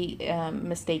constantly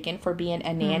mistaken for being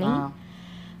a nanny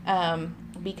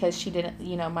because she didn't,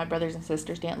 my brothers and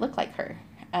sisters didn't look like her.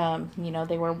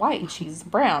 They were white, she's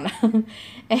brown.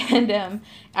 And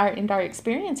our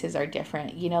experiences are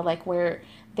different, like where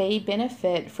they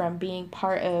benefit from being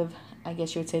part of, I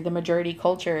guess you would say, the majority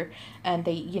culture, and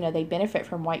they benefit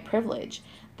from white privilege.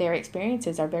 Their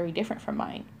experiences are very different from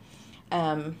mine.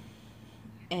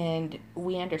 And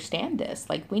we understand this.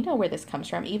 Like, we know where this comes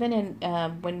from. Even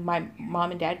in when my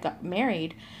mom and dad got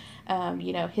married,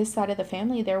 his side of the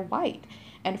family, they're white.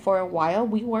 And for a while,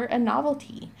 we were a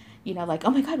novelty. Like,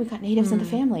 oh my God, we got natives in the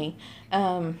family.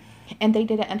 And they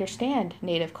didn't understand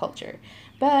native culture.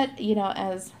 But,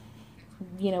 as,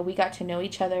 we got to know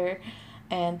each other,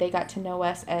 and they got to know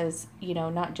us as,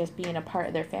 not just being a part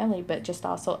of their family, but just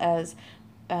also as,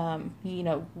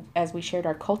 as we shared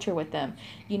our culture with them,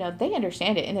 they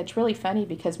understand it. And it's really funny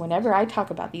because whenever I talk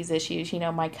about these issues,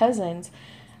 my cousins,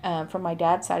 from my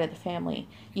dad's side of the family,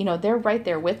 they're right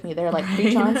there with me. They're like,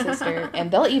 preach on, sister.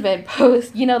 And they'll even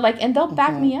post, and they'll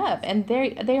back me up. And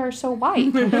they are so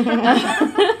white,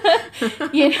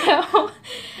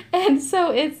 And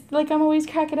so it's like, I'm always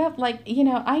cracking up. Like,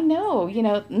 I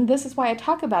know, this is why I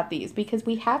talk about these, because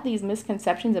we have these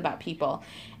misconceptions about people.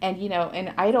 And,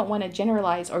 and I don't want to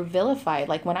generalize or vilify.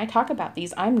 Like, when I talk about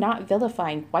these, I'm not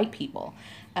vilifying white people.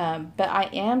 But I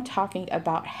am talking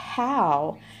about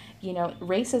how,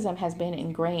 racism has been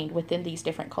ingrained within these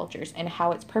different cultures, and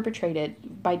how it's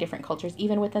perpetrated by different cultures,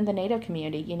 even within the Native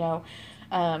community.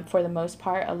 For the most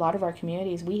part, a lot of our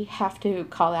communities, we have to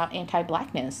call out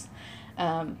anti-Blackness.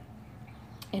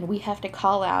 And we have to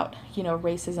call out,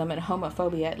 racism and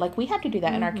homophobia. Like, we have to do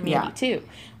that in our community too.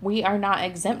 We are not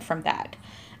exempt from that.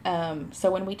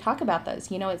 So when we talk about this,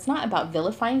 it's not about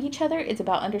vilifying each other. It's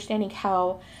about understanding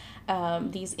how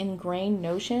these ingrained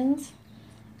notions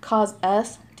cause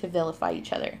us to vilify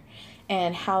each other,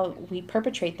 and how we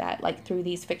perpetrate that, like through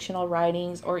these fictional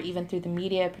writings, or even through the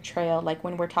media portrayal. Like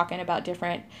when we're talking about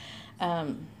different,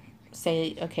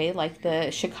 like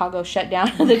the Chicago shutdown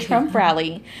of the Trump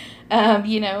rally,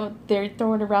 they're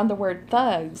throwing around the word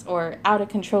thugs or out of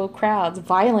control crowds,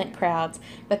 violent crowds,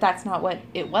 but that's not what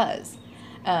it was.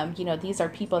 These are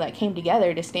people that came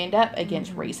together to stand up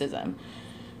against racism.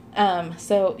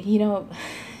 So,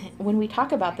 when we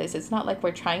talk about this, it's not like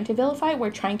we're trying to vilify,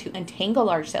 we're trying to untangle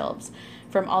ourselves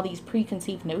from all these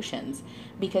preconceived notions.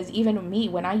 Because even me,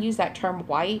 when I use that term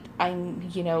white,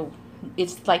 I'm,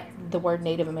 it's like the word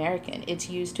Native American. It's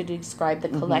used to describe the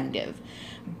collective.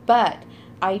 But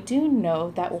I do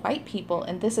know that white people,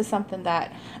 and this is something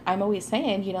that I'm always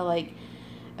saying,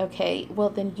 okay, well,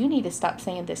 then you need to stop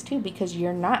saying this too, because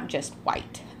you're not just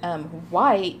white.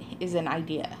 White is an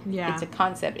idea. Yeah. It's a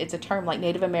concept. It's a term like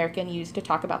Native American used to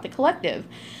talk about the collective.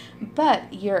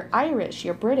 But you're Irish,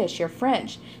 you're British, you're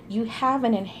French. You have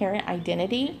an inherent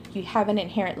identity. You have an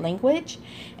inherent language.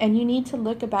 And you need to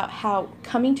look about how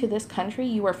coming to this country,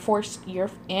 you were forced,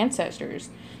 your ancestors,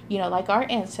 like our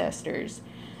ancestors,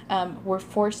 were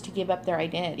forced to give up their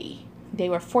identity. They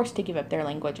were forced to give up their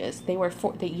languages.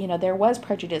 There was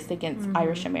prejudice against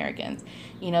Irish Americans.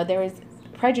 There was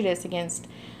prejudice against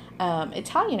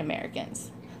Italian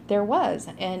Americans. There was.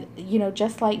 And,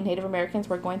 just like Native Americans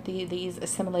were going through these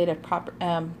assimilative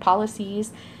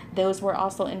policies, those were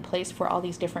also in place for all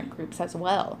these different groups as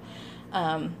well.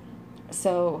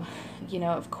 So,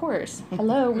 of course,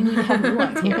 hello, we need to have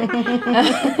nuance here.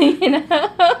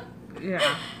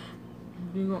 Yeah.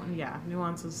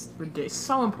 Nuance is ridiculous.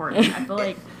 So important. I feel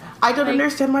like I don't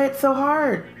understand why it's so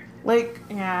hard. Like,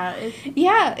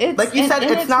 it's like you said,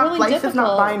 it's not, really life difficult. is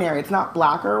not binary. It's not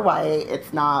black or white.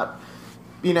 It's not,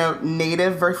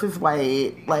 native versus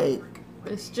white. Like,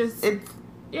 it's just,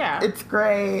 it's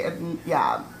gray, and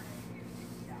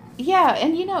Yeah,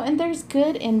 and and there's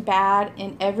good and bad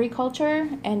in every culture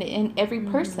and in every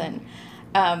person.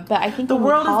 But I think the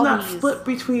world is not split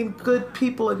between good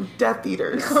people and Death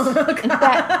Eaters.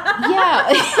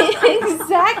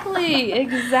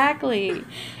 Exactly.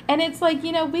 And it's like,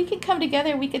 we could come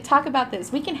together, we could talk about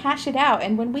this, we can hash it out.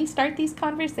 And when we start these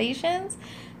conversations,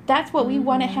 that's what we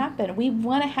want to happen. We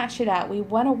want to hash it out. We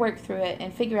want to work through it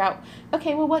and figure out,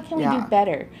 okay, well, what can we do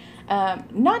better?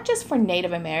 Not just for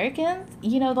Native Americans,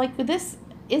 this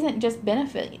isn't just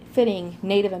benefiting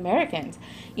Native Americans.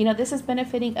 This is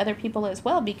benefiting other people as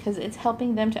well, because it's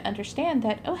helping them to understand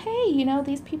that, oh, hey,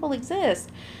 these people exist.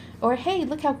 Or, hey,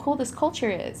 look how cool this culture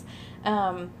is.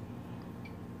 And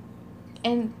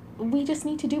we just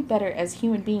need to do better as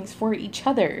human beings for each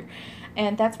other.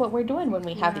 And that's what we're doing when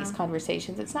we have these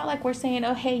conversations. It's not like we're saying,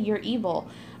 oh, hey, you're evil.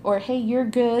 Or, hey, you're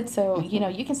good, so,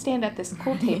 you can stand at this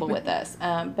cool table with us.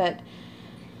 But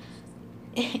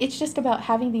it's just about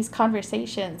having these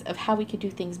conversations of how we could do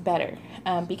things better.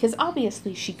 Because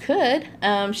obviously she could.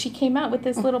 She came out with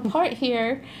this little part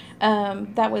here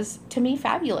that was, to me,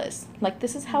 fabulous. Like,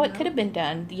 this is how it could have been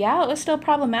done. Yeah, it was still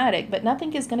problematic, but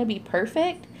nothing is going to be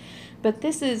perfect. But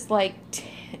this is like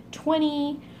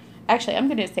 20, actually, I'm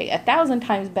going to say 1,000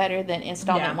 times better than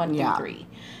installment 1 through 3.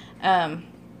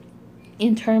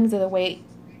 In terms of the way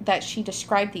that she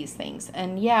described these things.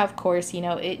 And yeah, of course, you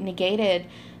know, it negated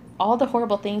all the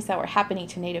horrible things that were happening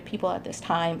to Native people at this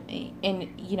time. And,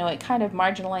 you know, it kind of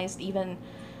marginalized even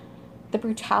the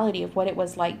brutality of what it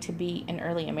was like to be an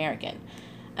early American.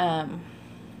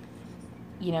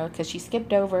 You know, because she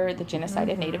skipped over the genocide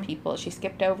of Native people. She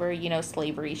skipped over, you know,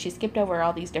 slavery. She skipped over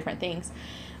all these different things.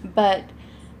 But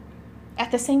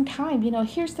at the same time, you know,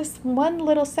 here's this one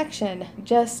little section,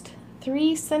 just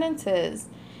 3 sentences,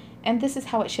 and this is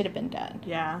how it should have been done.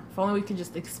 Yeah, if only we could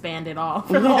just expand it all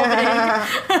for the whole thing. Yeah.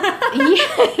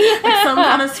 Like some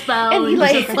kind of spell, And and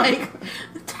like- just like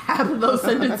tab those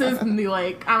sentences and be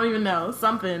like, I don't even know,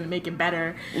 something, make it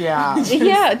better. Yeah.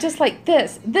 Yeah, just like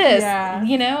this, Yeah.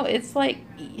 you know, it's like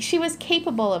she was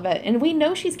capable of it, and we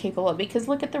know she's capable of it because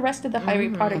look at the rest of the Harry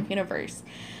Potter universe.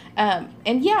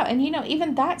 And yeah, and you know,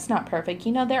 even that's not perfect.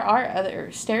 You know, there are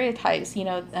other stereotypes, you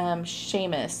know,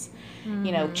 Seamus,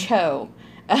 you know, Cho.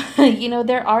 You know,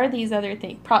 there are these other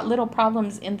little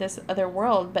problems in this other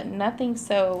world, but nothing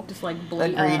so Just like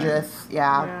blatant. Egregious.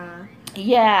 Yeah.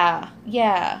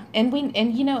 yeah.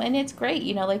 And you know, and it's great,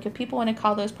 you know, like if people want to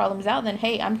call those problems out, then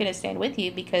hey, I'm going to stand with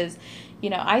you because, you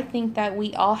know, I think that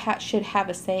we all should have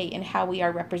a say in how we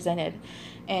are represented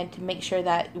and to make sure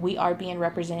that we are being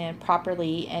represented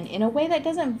properly and in a way that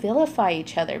doesn't vilify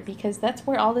each other, because that's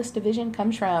where all this division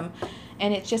comes from.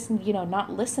 And it's just, you know,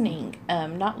 not listening,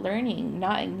 not learning,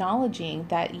 not acknowledging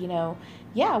that, you know,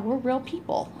 yeah, we're real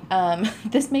people.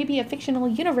 This may be a fictional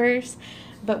universe,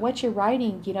 but what you're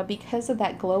writing, you know, because of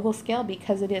that global scale,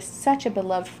 because it is such a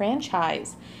beloved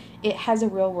franchise, it has a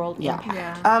real world impact.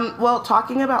 Yeah. Well,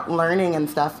 talking about learning and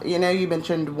stuff, you know, you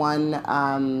mentioned one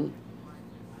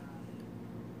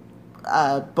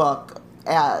book.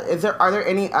 Are there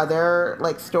any other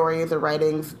like stories or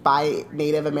writings by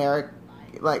Native American,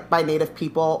 like by Native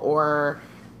people, or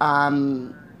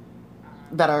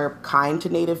that are kind to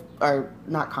Native, or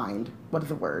not kind? What is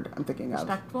the word I'm thinking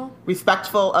of?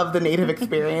 Respectful of the Native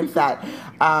experience that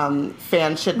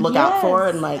fans should look out for,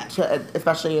 and like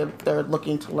especially if they're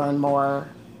looking to learn more,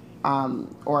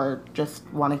 or just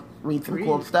want to read some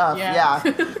cool stuff. Yeah.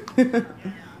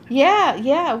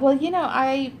 Well, you know,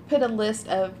 I put a list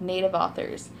of Native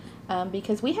authors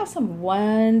because we have some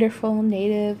wonderful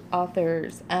Native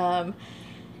authors.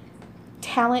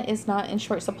 Talent is not in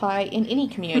short supply in any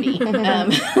community,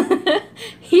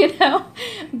 you know,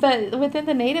 but within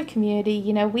the Native community,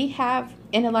 you know, we have,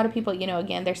 and a lot of people, you know,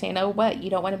 again, they're saying, oh, what, you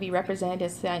don't want to be represented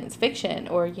as science fiction,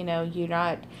 or, you know, you're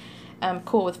not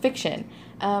cool with fiction.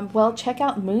 Well, check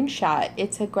out Moonshot.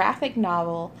 It's a graphic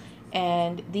novel.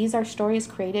 And these are stories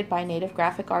created by Native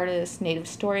graphic artists, Native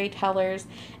storytellers,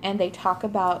 and they talk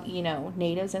about, you know,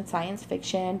 Natives in science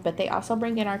fiction, but they also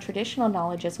bring in our traditional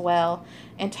knowledge as well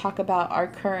and talk about our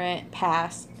current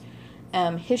past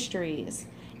histories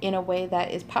in a way that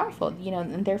is powerful, you know,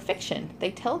 and they're fiction.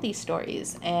 They tell these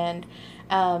stories. And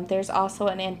there's also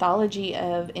an anthology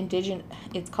of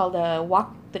it's called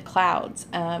Walk the Clouds,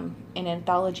 an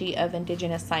anthology of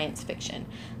indigenous science fiction.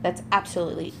 That's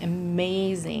absolutely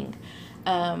amazing.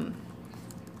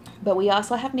 But we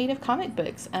also have Native comic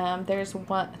books. There's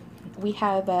one, we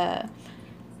have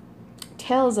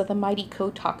Tales of the Mighty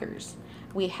Code Talkers.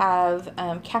 We have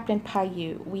Captain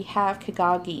Paiute. We have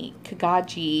Kagaji.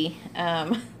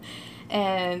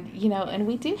 And, you know, and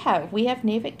we have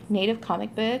native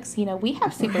comic books. You know, we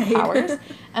have superpowers.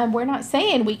 We're not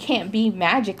saying we can't be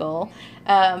magical,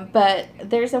 but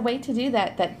there's a way to do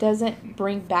that doesn't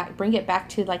bring it back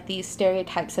to like these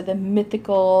stereotypes of the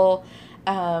mythical,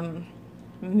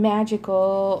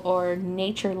 magical, or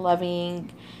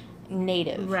nature-loving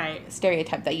Native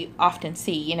stereotype that you often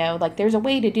see. You know, like there's a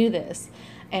way to do this,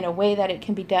 and a way that it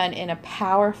can be done in a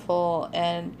powerful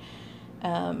and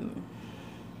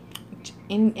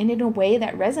in a way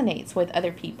that resonates with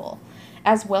other people,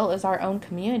 as well as our own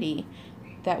community,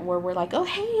 that where we're like, oh,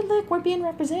 hey, look, we're being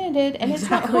represented, and it's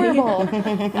not horrible.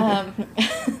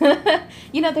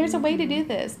 You know, there's a way to do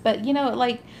this. But, you know,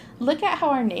 like, look at how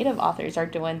our Native authors are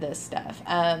doing this stuff.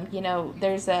 You know,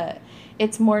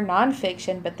 it's more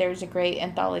nonfiction, but there's a great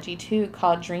anthology, too,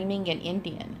 called Dreaming in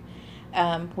Indian,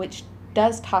 which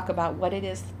does talk about what it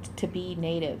is to be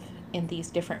Native in these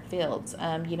different fields.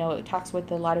 You know, it talks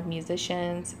with a lot of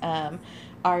musicians,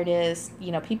 artists,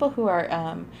 you know, people who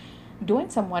are doing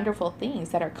some wonderful things,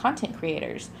 that are content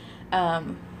creators.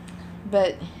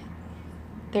 But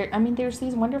there's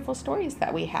these wonderful stories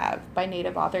that we have by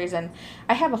Native authors, and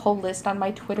I have a whole list on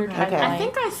my Twitter timeline. I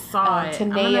think I saw it.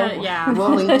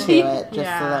 We'll link to it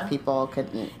just so that people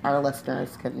our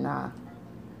listeners can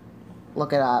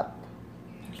look it up.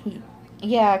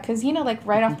 Yeah, because, like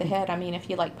right off the head, if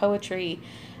you like poetry,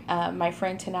 my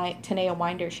friend Tanea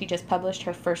Winder, she just published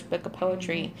her first book of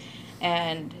poetry,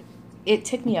 and it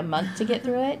took me a month to get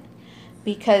through it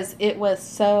because it was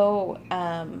so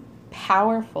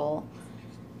powerful,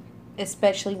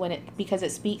 especially because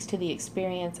it speaks to the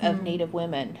experience of Native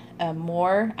women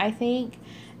more, I think.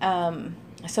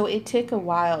 So it took a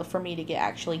while for me to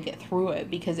actually get through it,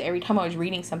 because every time I was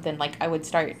reading something, I would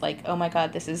start oh my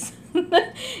God, this is,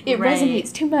 it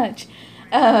resonates too much.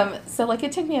 So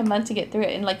it took me a month to get through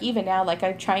it. And even now,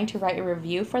 I'm trying to write a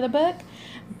review for the book,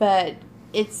 but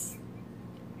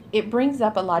it brings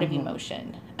up a lot of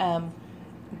emotion.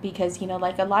 Because,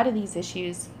 a lot of these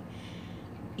issues,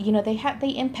 they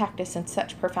impact us in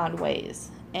such profound ways.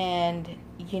 And,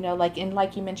 like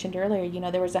you mentioned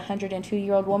earlier, there was a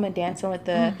 102-year-old woman dancing with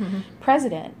the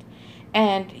president.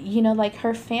 And,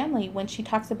 her family, when she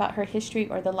talks about her history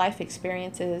or the life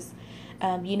experiences,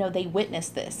 they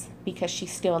witnessed this because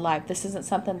she's still alive. This isn't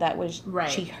something that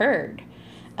she heard.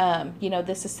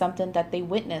 This is something that they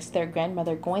witnessed their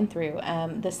grandmother going through.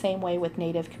 The same way with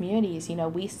Native communities,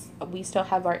 we still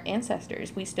have our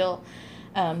ancestors. We still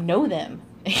know them.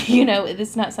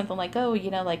 It's not something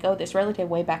this relative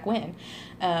way back when.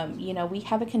 We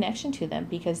have a connection to them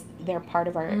because they're part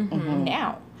of our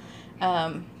now.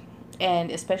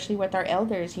 And especially with our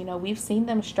elders, we've seen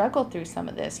them struggle through some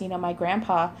of this. My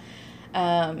grandpa,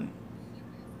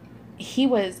 he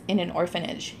was in an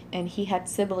orphanage, and he had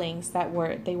siblings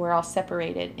they were all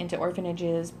separated into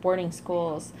orphanages, boarding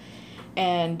schools,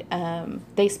 and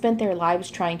they spent their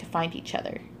lives trying to find each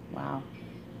other. Wow.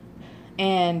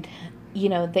 And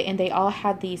they all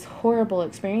had these horrible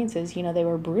experiences. They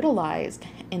were brutalized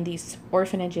in these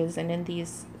orphanages and in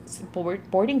these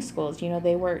boarding schools.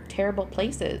 They were terrible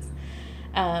places.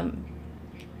 And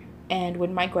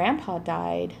when my grandpa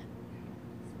died,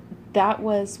 that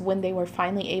was when they were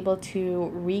finally able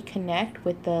to reconnect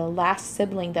with the last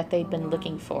sibling that they'd been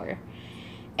looking for.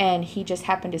 And he just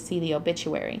happened to see the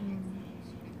obituary.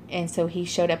 And so he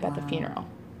showed up at the funeral.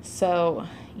 So,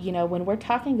 when we're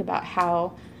talking about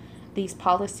how these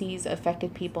policies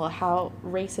affected people, how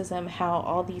racism, how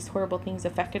all these horrible things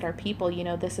affected our people,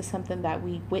 this is something that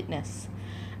we witness.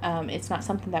 It's not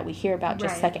something that we hear about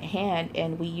just secondhand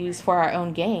and we use for our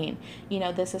own gain.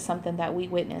 This is something that we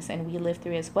witness and we live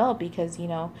through as well because,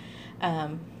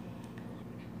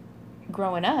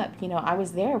 growing up, I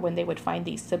was there when they would find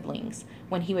these siblings,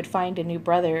 when he would find a new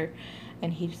brother.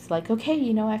 And he's like,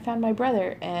 okay, I found my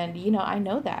brother. And, I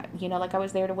know that, I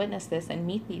was there to witness this and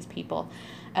meet these people.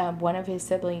 One of his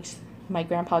siblings, my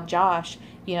grandpa Josh,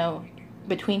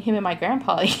 between him and my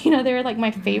grandpa, they were my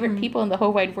favorite people in the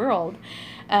whole wide world.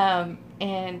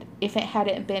 And if it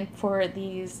hadn't been for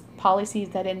these policies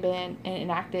that had been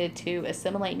enacted to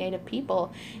assimilate Native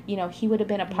people, he would have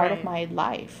been a part of my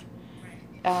life.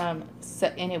 And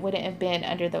it wouldn't have been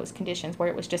under those conditions where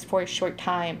it was just for a short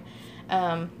time.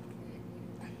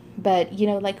 But,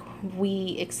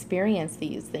 we experience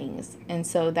these things. And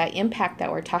so that impact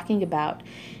that we're talking about,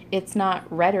 it's not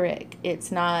rhetoric.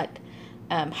 It's not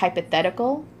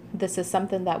hypothetical. This is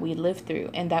something that we live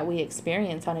through and that we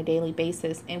experience on a daily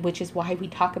basis, and which is why we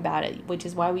talk about it, which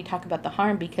is why we talk about the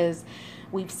harm, because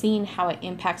we've seen how it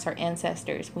impacts our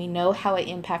ancestors. We know how it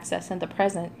impacts us in the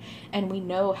present, and we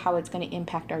know how it's going to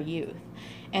impact our youth.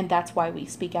 And that's why we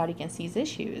speak out against these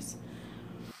issues.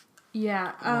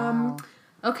 Yeah. Wow.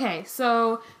 Okay,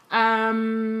 so,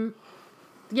 so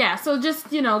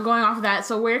just, going off of that,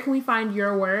 so where can we find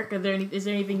your work? Is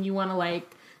there anything you want to,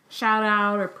 shout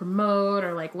out or promote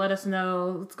or, let us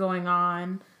know what's going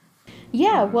on?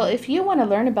 Yeah, well, if you want to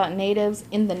learn about Natives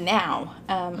in the now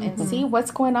and see what's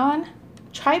going on,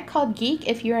 Tribe Called Geek,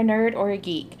 if you're a nerd or a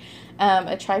geek.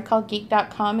 A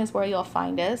tribecalledgeek.com is where you'll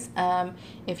find us.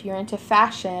 If you're into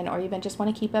fashion or even just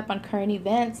want to keep up on current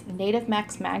events, Native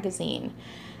Max Magazine.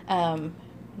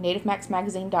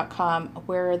 NativeMaxMagazine.com.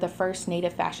 We're the first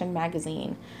Native fashion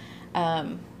magazine.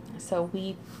 So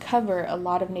we cover a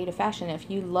lot of Native fashion. If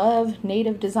you love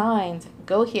Native designs,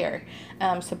 go here.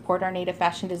 Support our Native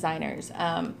fashion designers.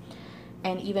 And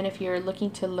even if you're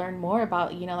looking to learn more about,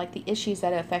 the issues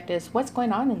that affect us, what's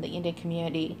going on in the Indian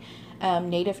community,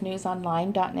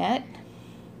 nativenewsonline.net.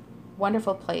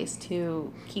 Wonderful place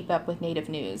to keep up with Native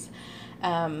news.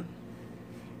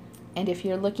 And if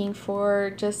you're looking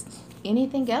for just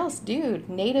anything else, dude,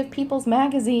 Native People's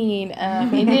Magazine,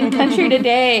 Indian Country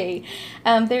Today.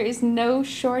 There is no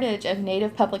shortage of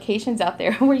Native publications out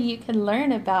there where you can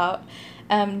learn about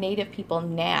Native people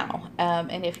now.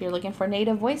 And if you're looking for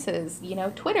Native voices,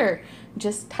 Twitter,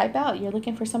 just type out, you're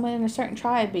looking for someone in a certain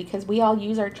tribe, because we all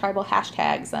use our tribal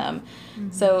hashtags.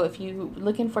 So if you're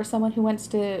looking for someone who wants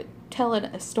to tell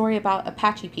a story about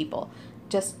Apache people,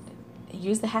 just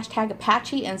use the hashtag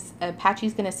Apache, and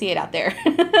Apache's going to see it out there.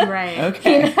 Right.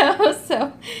 Okay.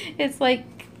 So it's like,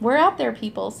 we're out there,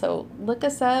 people. So look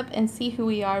us up and see who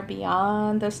we are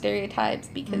beyond those stereotypes,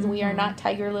 because we are not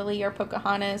Tiger Lily or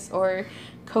Pocahontas or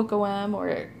Kocoum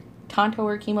or Tonto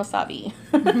or Kemosabe.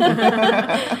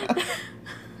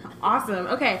 Awesome.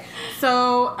 Okay,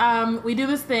 so we do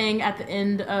this thing at the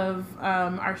end of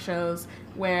our shows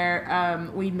where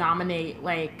we nominate,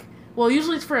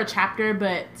 usually it's for a chapter,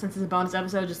 but since it's a bonus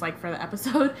episode, just for the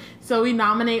episode. So we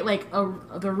nominate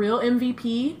the real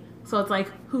MVP. So it's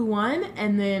who won,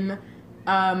 and then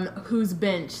who's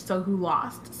benched, so who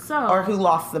lost. Or who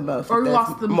lost the most. Or who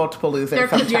lost the multiple losers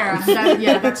sometimes.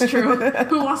 Yeah, that's true.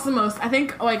 Who lost the most. I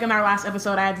think in our last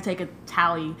episode I had to take a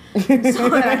tally so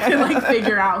that I could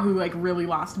figure out who really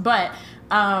lost. But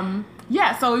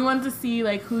so we wanted to see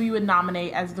who you would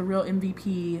nominate as the real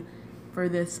MVP for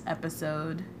this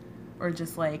episode, or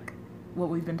just what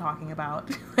we've been talking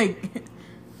about.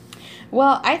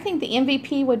 Well, I think the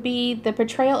MVP would be the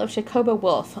portrayal of Shakoba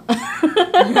Wolf.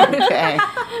 Okay.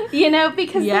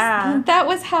 Because that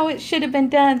was how it should have been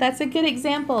done. That's a good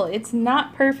example. It's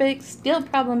not perfect, still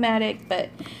problematic, but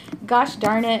gosh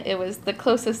darn it, it was the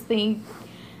closest thing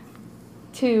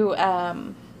to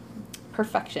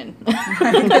perfection.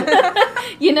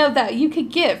 That you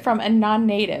could get from a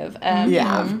non-native.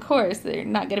 Of course, they're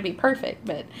not going to be perfect,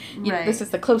 but this is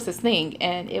the closest thing,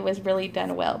 and it was really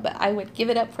done well. But I would give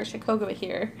it up for Shakoba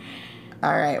here.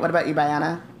 All right. What about you,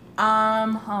 Bayana?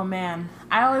 Oh man,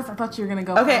 I thought you were gonna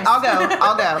go. Okay, first.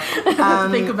 I'll go.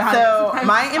 Think about it. So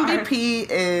my MVP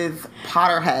is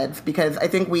Potterheads, because I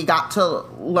think we got to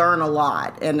learn a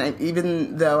lot, and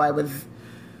even though I was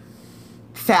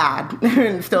sad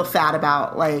and still sad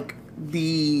about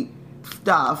the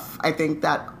stuff, I think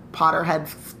that Potterheads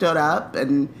stood up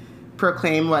and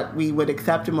proclaimed what we would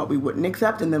accept and what we wouldn't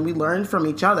accept, and then we learned from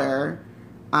each other.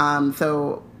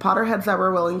 So Potterheads that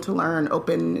were willing to learn,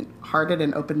 open-hearted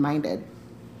and open-minded.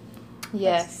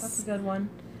 Yes, that's a good one.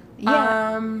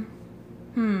 Yeah.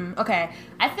 Okay.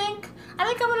 I think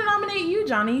I'm gonna nominate you,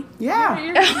 Johnny. Yeah.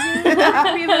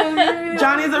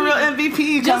 Johnny's a real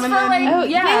MVP coming in.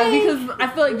 Because I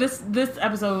feel this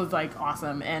episode was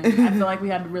awesome, and I feel we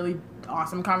had a really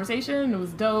awesome conversation. It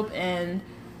was dope, and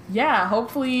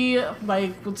hopefully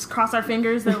we'll just cross our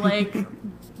fingers that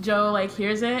Joe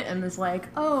hears it and is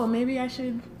oh, maybe I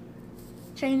should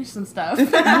change some stuff.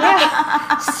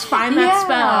 Just find that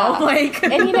spell.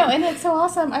 And it's so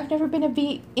awesome. I've never been a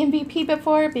MVP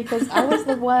before, because I was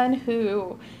the one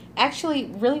who actually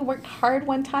really worked hard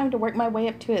one time to work my way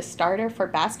up to a starter for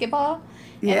basketball.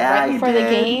 And right before the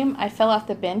game, I fell off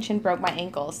the bench and broke my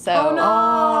ankle. So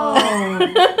oh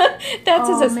no, that's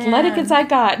as athletic as I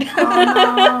got.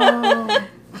 Oh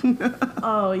no.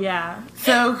 Oh yeah.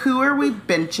 So who are we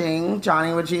benching?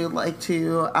 Johnny, would you like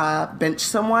to bench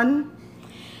someone?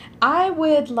 I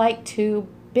would like to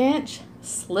bench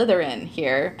Slytherin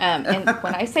here. And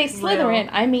when I say Slytherin,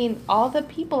 I mean all the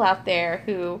people out there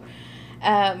who,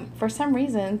 for some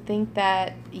reason, think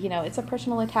that, it's a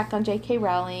personal attack on J.K.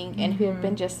 Rowling, and who have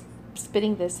been just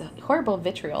spitting this horrible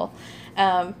vitriol.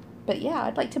 But yeah,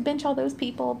 I'd like to bench all those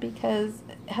people, because,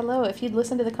 hello, if you'd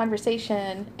listen to the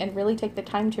conversation and really take the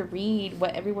time to read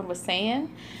what everyone was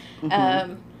saying,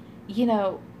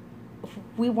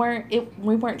 we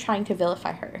weren't trying to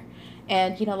vilify her.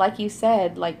 And, like you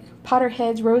said,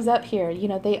 Potterheads rose up here.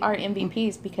 They are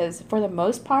MVPs, because for the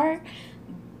most part,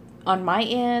 on my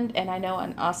end, and I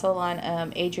know also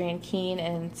on Adrian Keene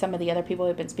and some of the other people who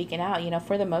have been speaking out,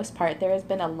 for the most part, there has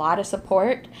been a lot of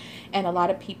support and a lot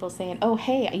of people saying, oh,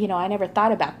 hey, I never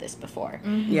thought about this before.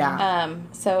 Mm-hmm. Yeah.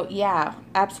 So, yeah,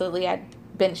 absolutely. I'd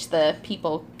bench the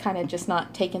people kind of just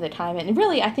not taking the time. And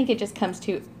really, I think it just comes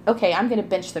to, okay, I'm going to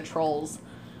bench the trolls.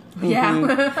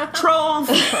 Yeah. Trolls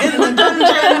in the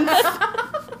dungeons.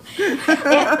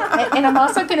 and I'm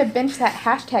also going to bench that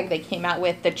hashtag they came out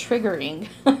with, the triggering.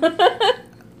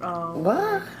 Oh.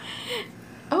 What?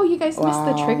 Oh, you guys missed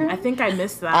the trigger? I think I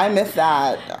missed that. I missed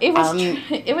that. It was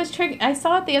it was triggering. I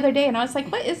saw it the other day, and I was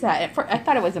like, what is that? I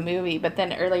thought it was a movie, but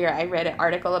then earlier I read an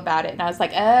article about it, and I was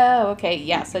like, oh, okay,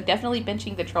 yeah, so definitely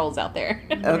benching the trolls out there.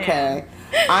 Okay.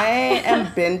 I am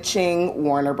benching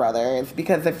Warner Brothers,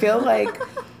 because I feel like...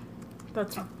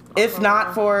 That's if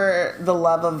not for the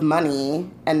love of money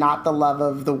and not the love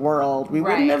of the world, we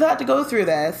wouldn't have had to go through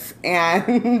this.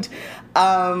 And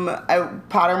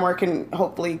Pottermore can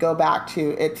hopefully go back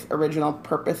to its original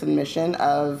purpose and mission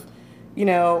of,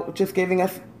 just giving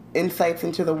us insights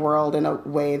into the world in a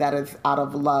way that is out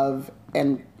of love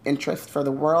and interest for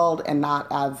the world and not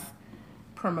as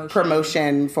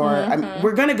promotion for,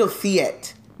 we're going to go see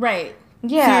it. Right.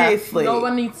 Yeah. Seriously. No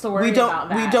one needs to worry about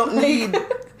that. We don't need,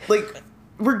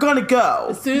 we're going to go.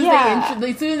 As soon as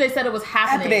they said it was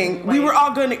happening. We were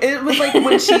all going to, it was like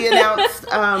when she announced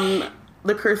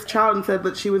The Cursed Child and said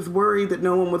that she was worried that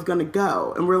no one was going to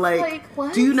go. And we're like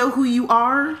what? Do you know who you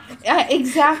are?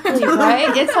 Exactly,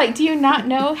 right? It's like, do you not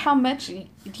know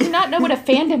what a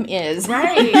fandom is?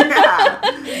 Right.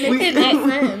 It makes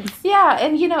sense. Yeah,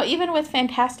 and even with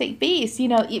Fantastic Beasts, we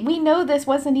know this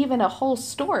wasn't even a whole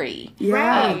story.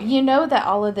 Yeah. Right. That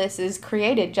all of this is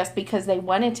created just because they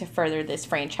wanted to further this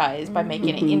franchise by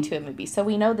making it into a movie. So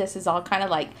we know this is all kind of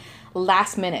like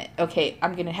last minute. Okay,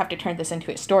 I'm going to have to turn this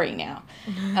into a story now.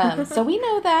 So we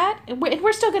know that.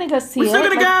 We're still going to go see it. We're still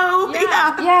going to go.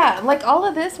 Yeah, like all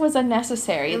of this was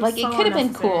unnecessary. It could have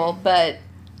been cool, but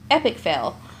epic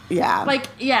fail. Yeah.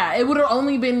 It would have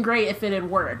only been great if it had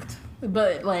worked.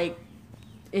 But,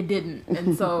 it didn't.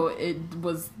 And so it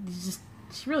was just,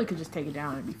 she really could just take it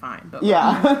down and be fine. But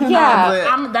yeah.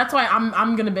 That's why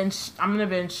I'm going to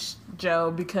bench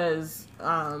Joe because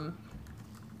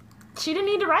she didn't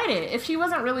need to write it. If she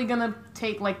wasn't really going to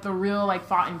take, the real,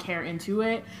 thought and care into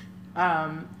it,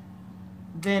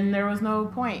 then there was no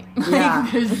point. Yeah.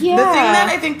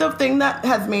 The thing that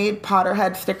has made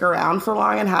Potterhead stick around so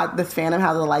long and had this fandom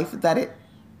have the life that it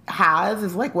has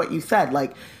is what you said.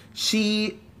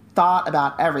 She thought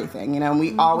about everything, and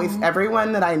we always,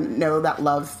 everyone that I know that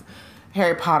loves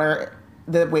Harry Potter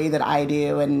the way that I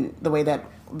do and the way that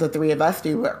the three of us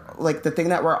do, the thing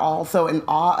that we're all so in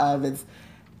awe of is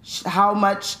how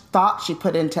much thought she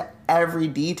put into every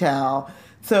detail.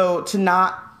 So to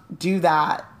not do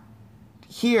that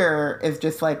here is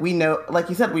just we know, like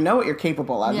you said, we know what you're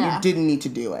capable of. Yeah. You didn't need to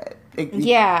do it.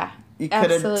 You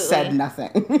could have said nothing.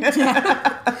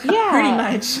 Yeah. Pretty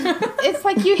much. It's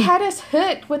like you had us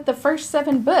hooked with the first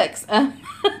 7 books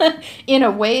in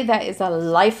a way that is a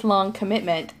lifelong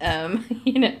commitment.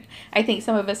 I think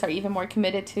some of us are even more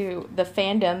committed to the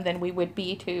fandom than we would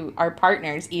be to our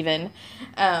partners even.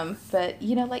 But,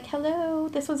 hello,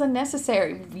 this was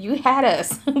unnecessary. You had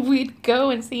us. We'd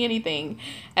go and see anything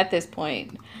at this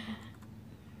point.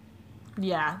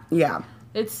 Yeah. Yeah.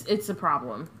 It's a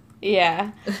problem.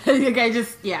 Yeah.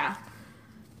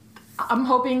 I'm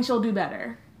hoping she'll do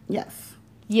better. Yes.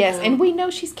 Yes, and we know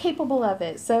she's capable of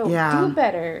it, so do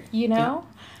better, Yeah.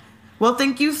 Well,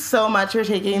 thank you so much for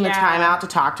taking the time out to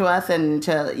talk to us and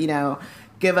to,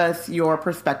 give us your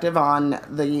perspective on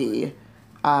the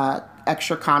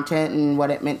extra content and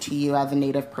what it meant to you as a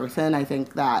Native person. I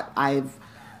think that I've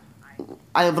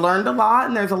learned a lot,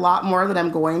 and there's a lot more that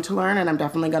I'm going to learn, and I'm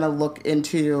definitely going to look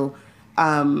into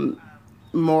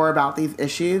more about these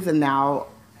issues. And now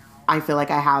I feel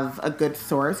like I have a good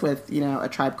source with, A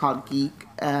Tribe Called Geek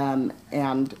and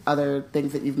other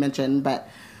things that you've mentioned. But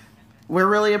we're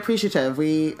really appreciative.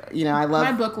 I love...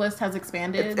 My book list has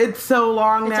expanded. It's so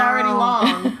long now. It's already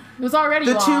long. It was already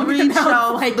long. The to-read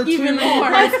shelf, even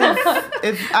more.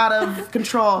 is out of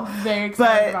control. Very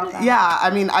excited about that.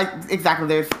 Yeah,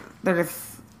 exactly.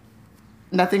 There's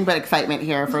nothing but excitement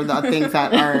here for the things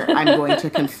that I'm going to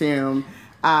consume.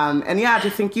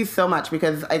 Just thank you so much,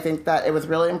 because I think that it was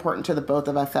really important to the both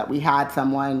of us that we had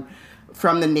someone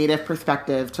from the Native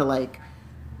perspective to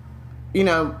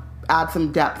add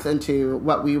some depth into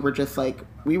what we were just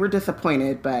we were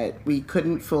disappointed, but we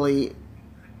couldn't fully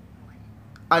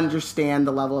understand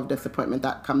the level of disappointment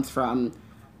that comes from,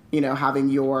 having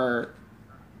your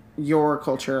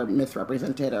culture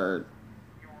misrepresented or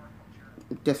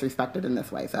disrespected in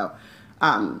this way. So,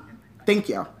 thank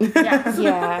you.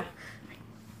 Yeah.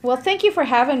 Well, thank you for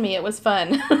having me. It was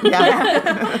fun.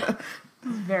 Yeah.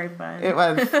 Very fun. It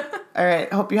was. All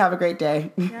right. Hope you have a great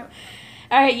day. Yep.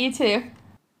 All right. You too.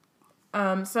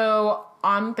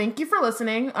 Thank you for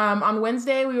listening. On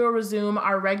Wednesday, we will resume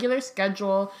our regular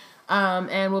schedule,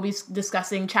 and we'll be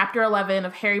discussing Chapter 11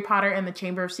 of Harry Potter and the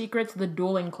Chamber of Secrets, The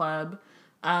Dueling Club.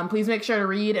 Please make sure to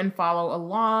read and follow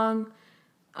along.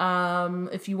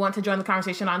 If you want to join the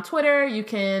conversation on Twitter, you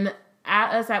can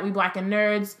at us at We Black and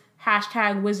Nerds,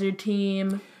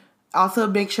 #WizardTeam. Also,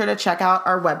 make sure to check out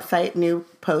our website. New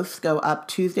posts go up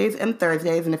Tuesdays and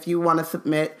Thursdays. And if you want to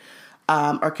submit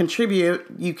or contribute,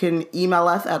 you can email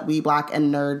us at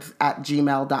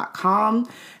weblackandnerds@gmail.com.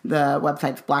 The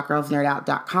website's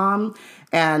blackgirlsnerdout.com.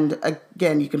 And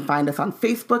again, you can find us on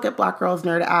Facebook at Black Girls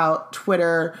Nerd Out,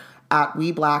 Twitter at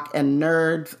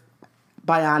WeBlackandNerds.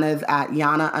 Bayana's at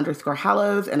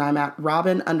Yana_Hallows, and I'm at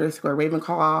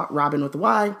Robin_Ravenclaw, Robin with a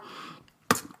Y.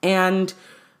 And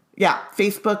yeah,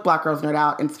 Facebook, Black Girls Nerd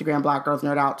Out, Instagram, Black Girls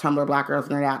Nerd Out, Tumblr, Black Girls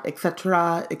Nerd Out,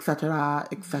 etc., etc.,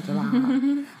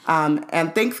 etc.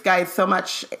 And thanks, guys, so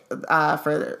much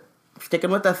for sticking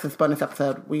with us this bonus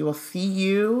episode. We will see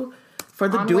you for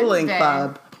the Dueling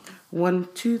Club. 1,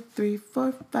 2, 3,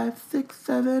 4, 5, 6,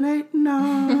 7, 8,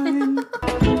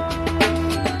 9.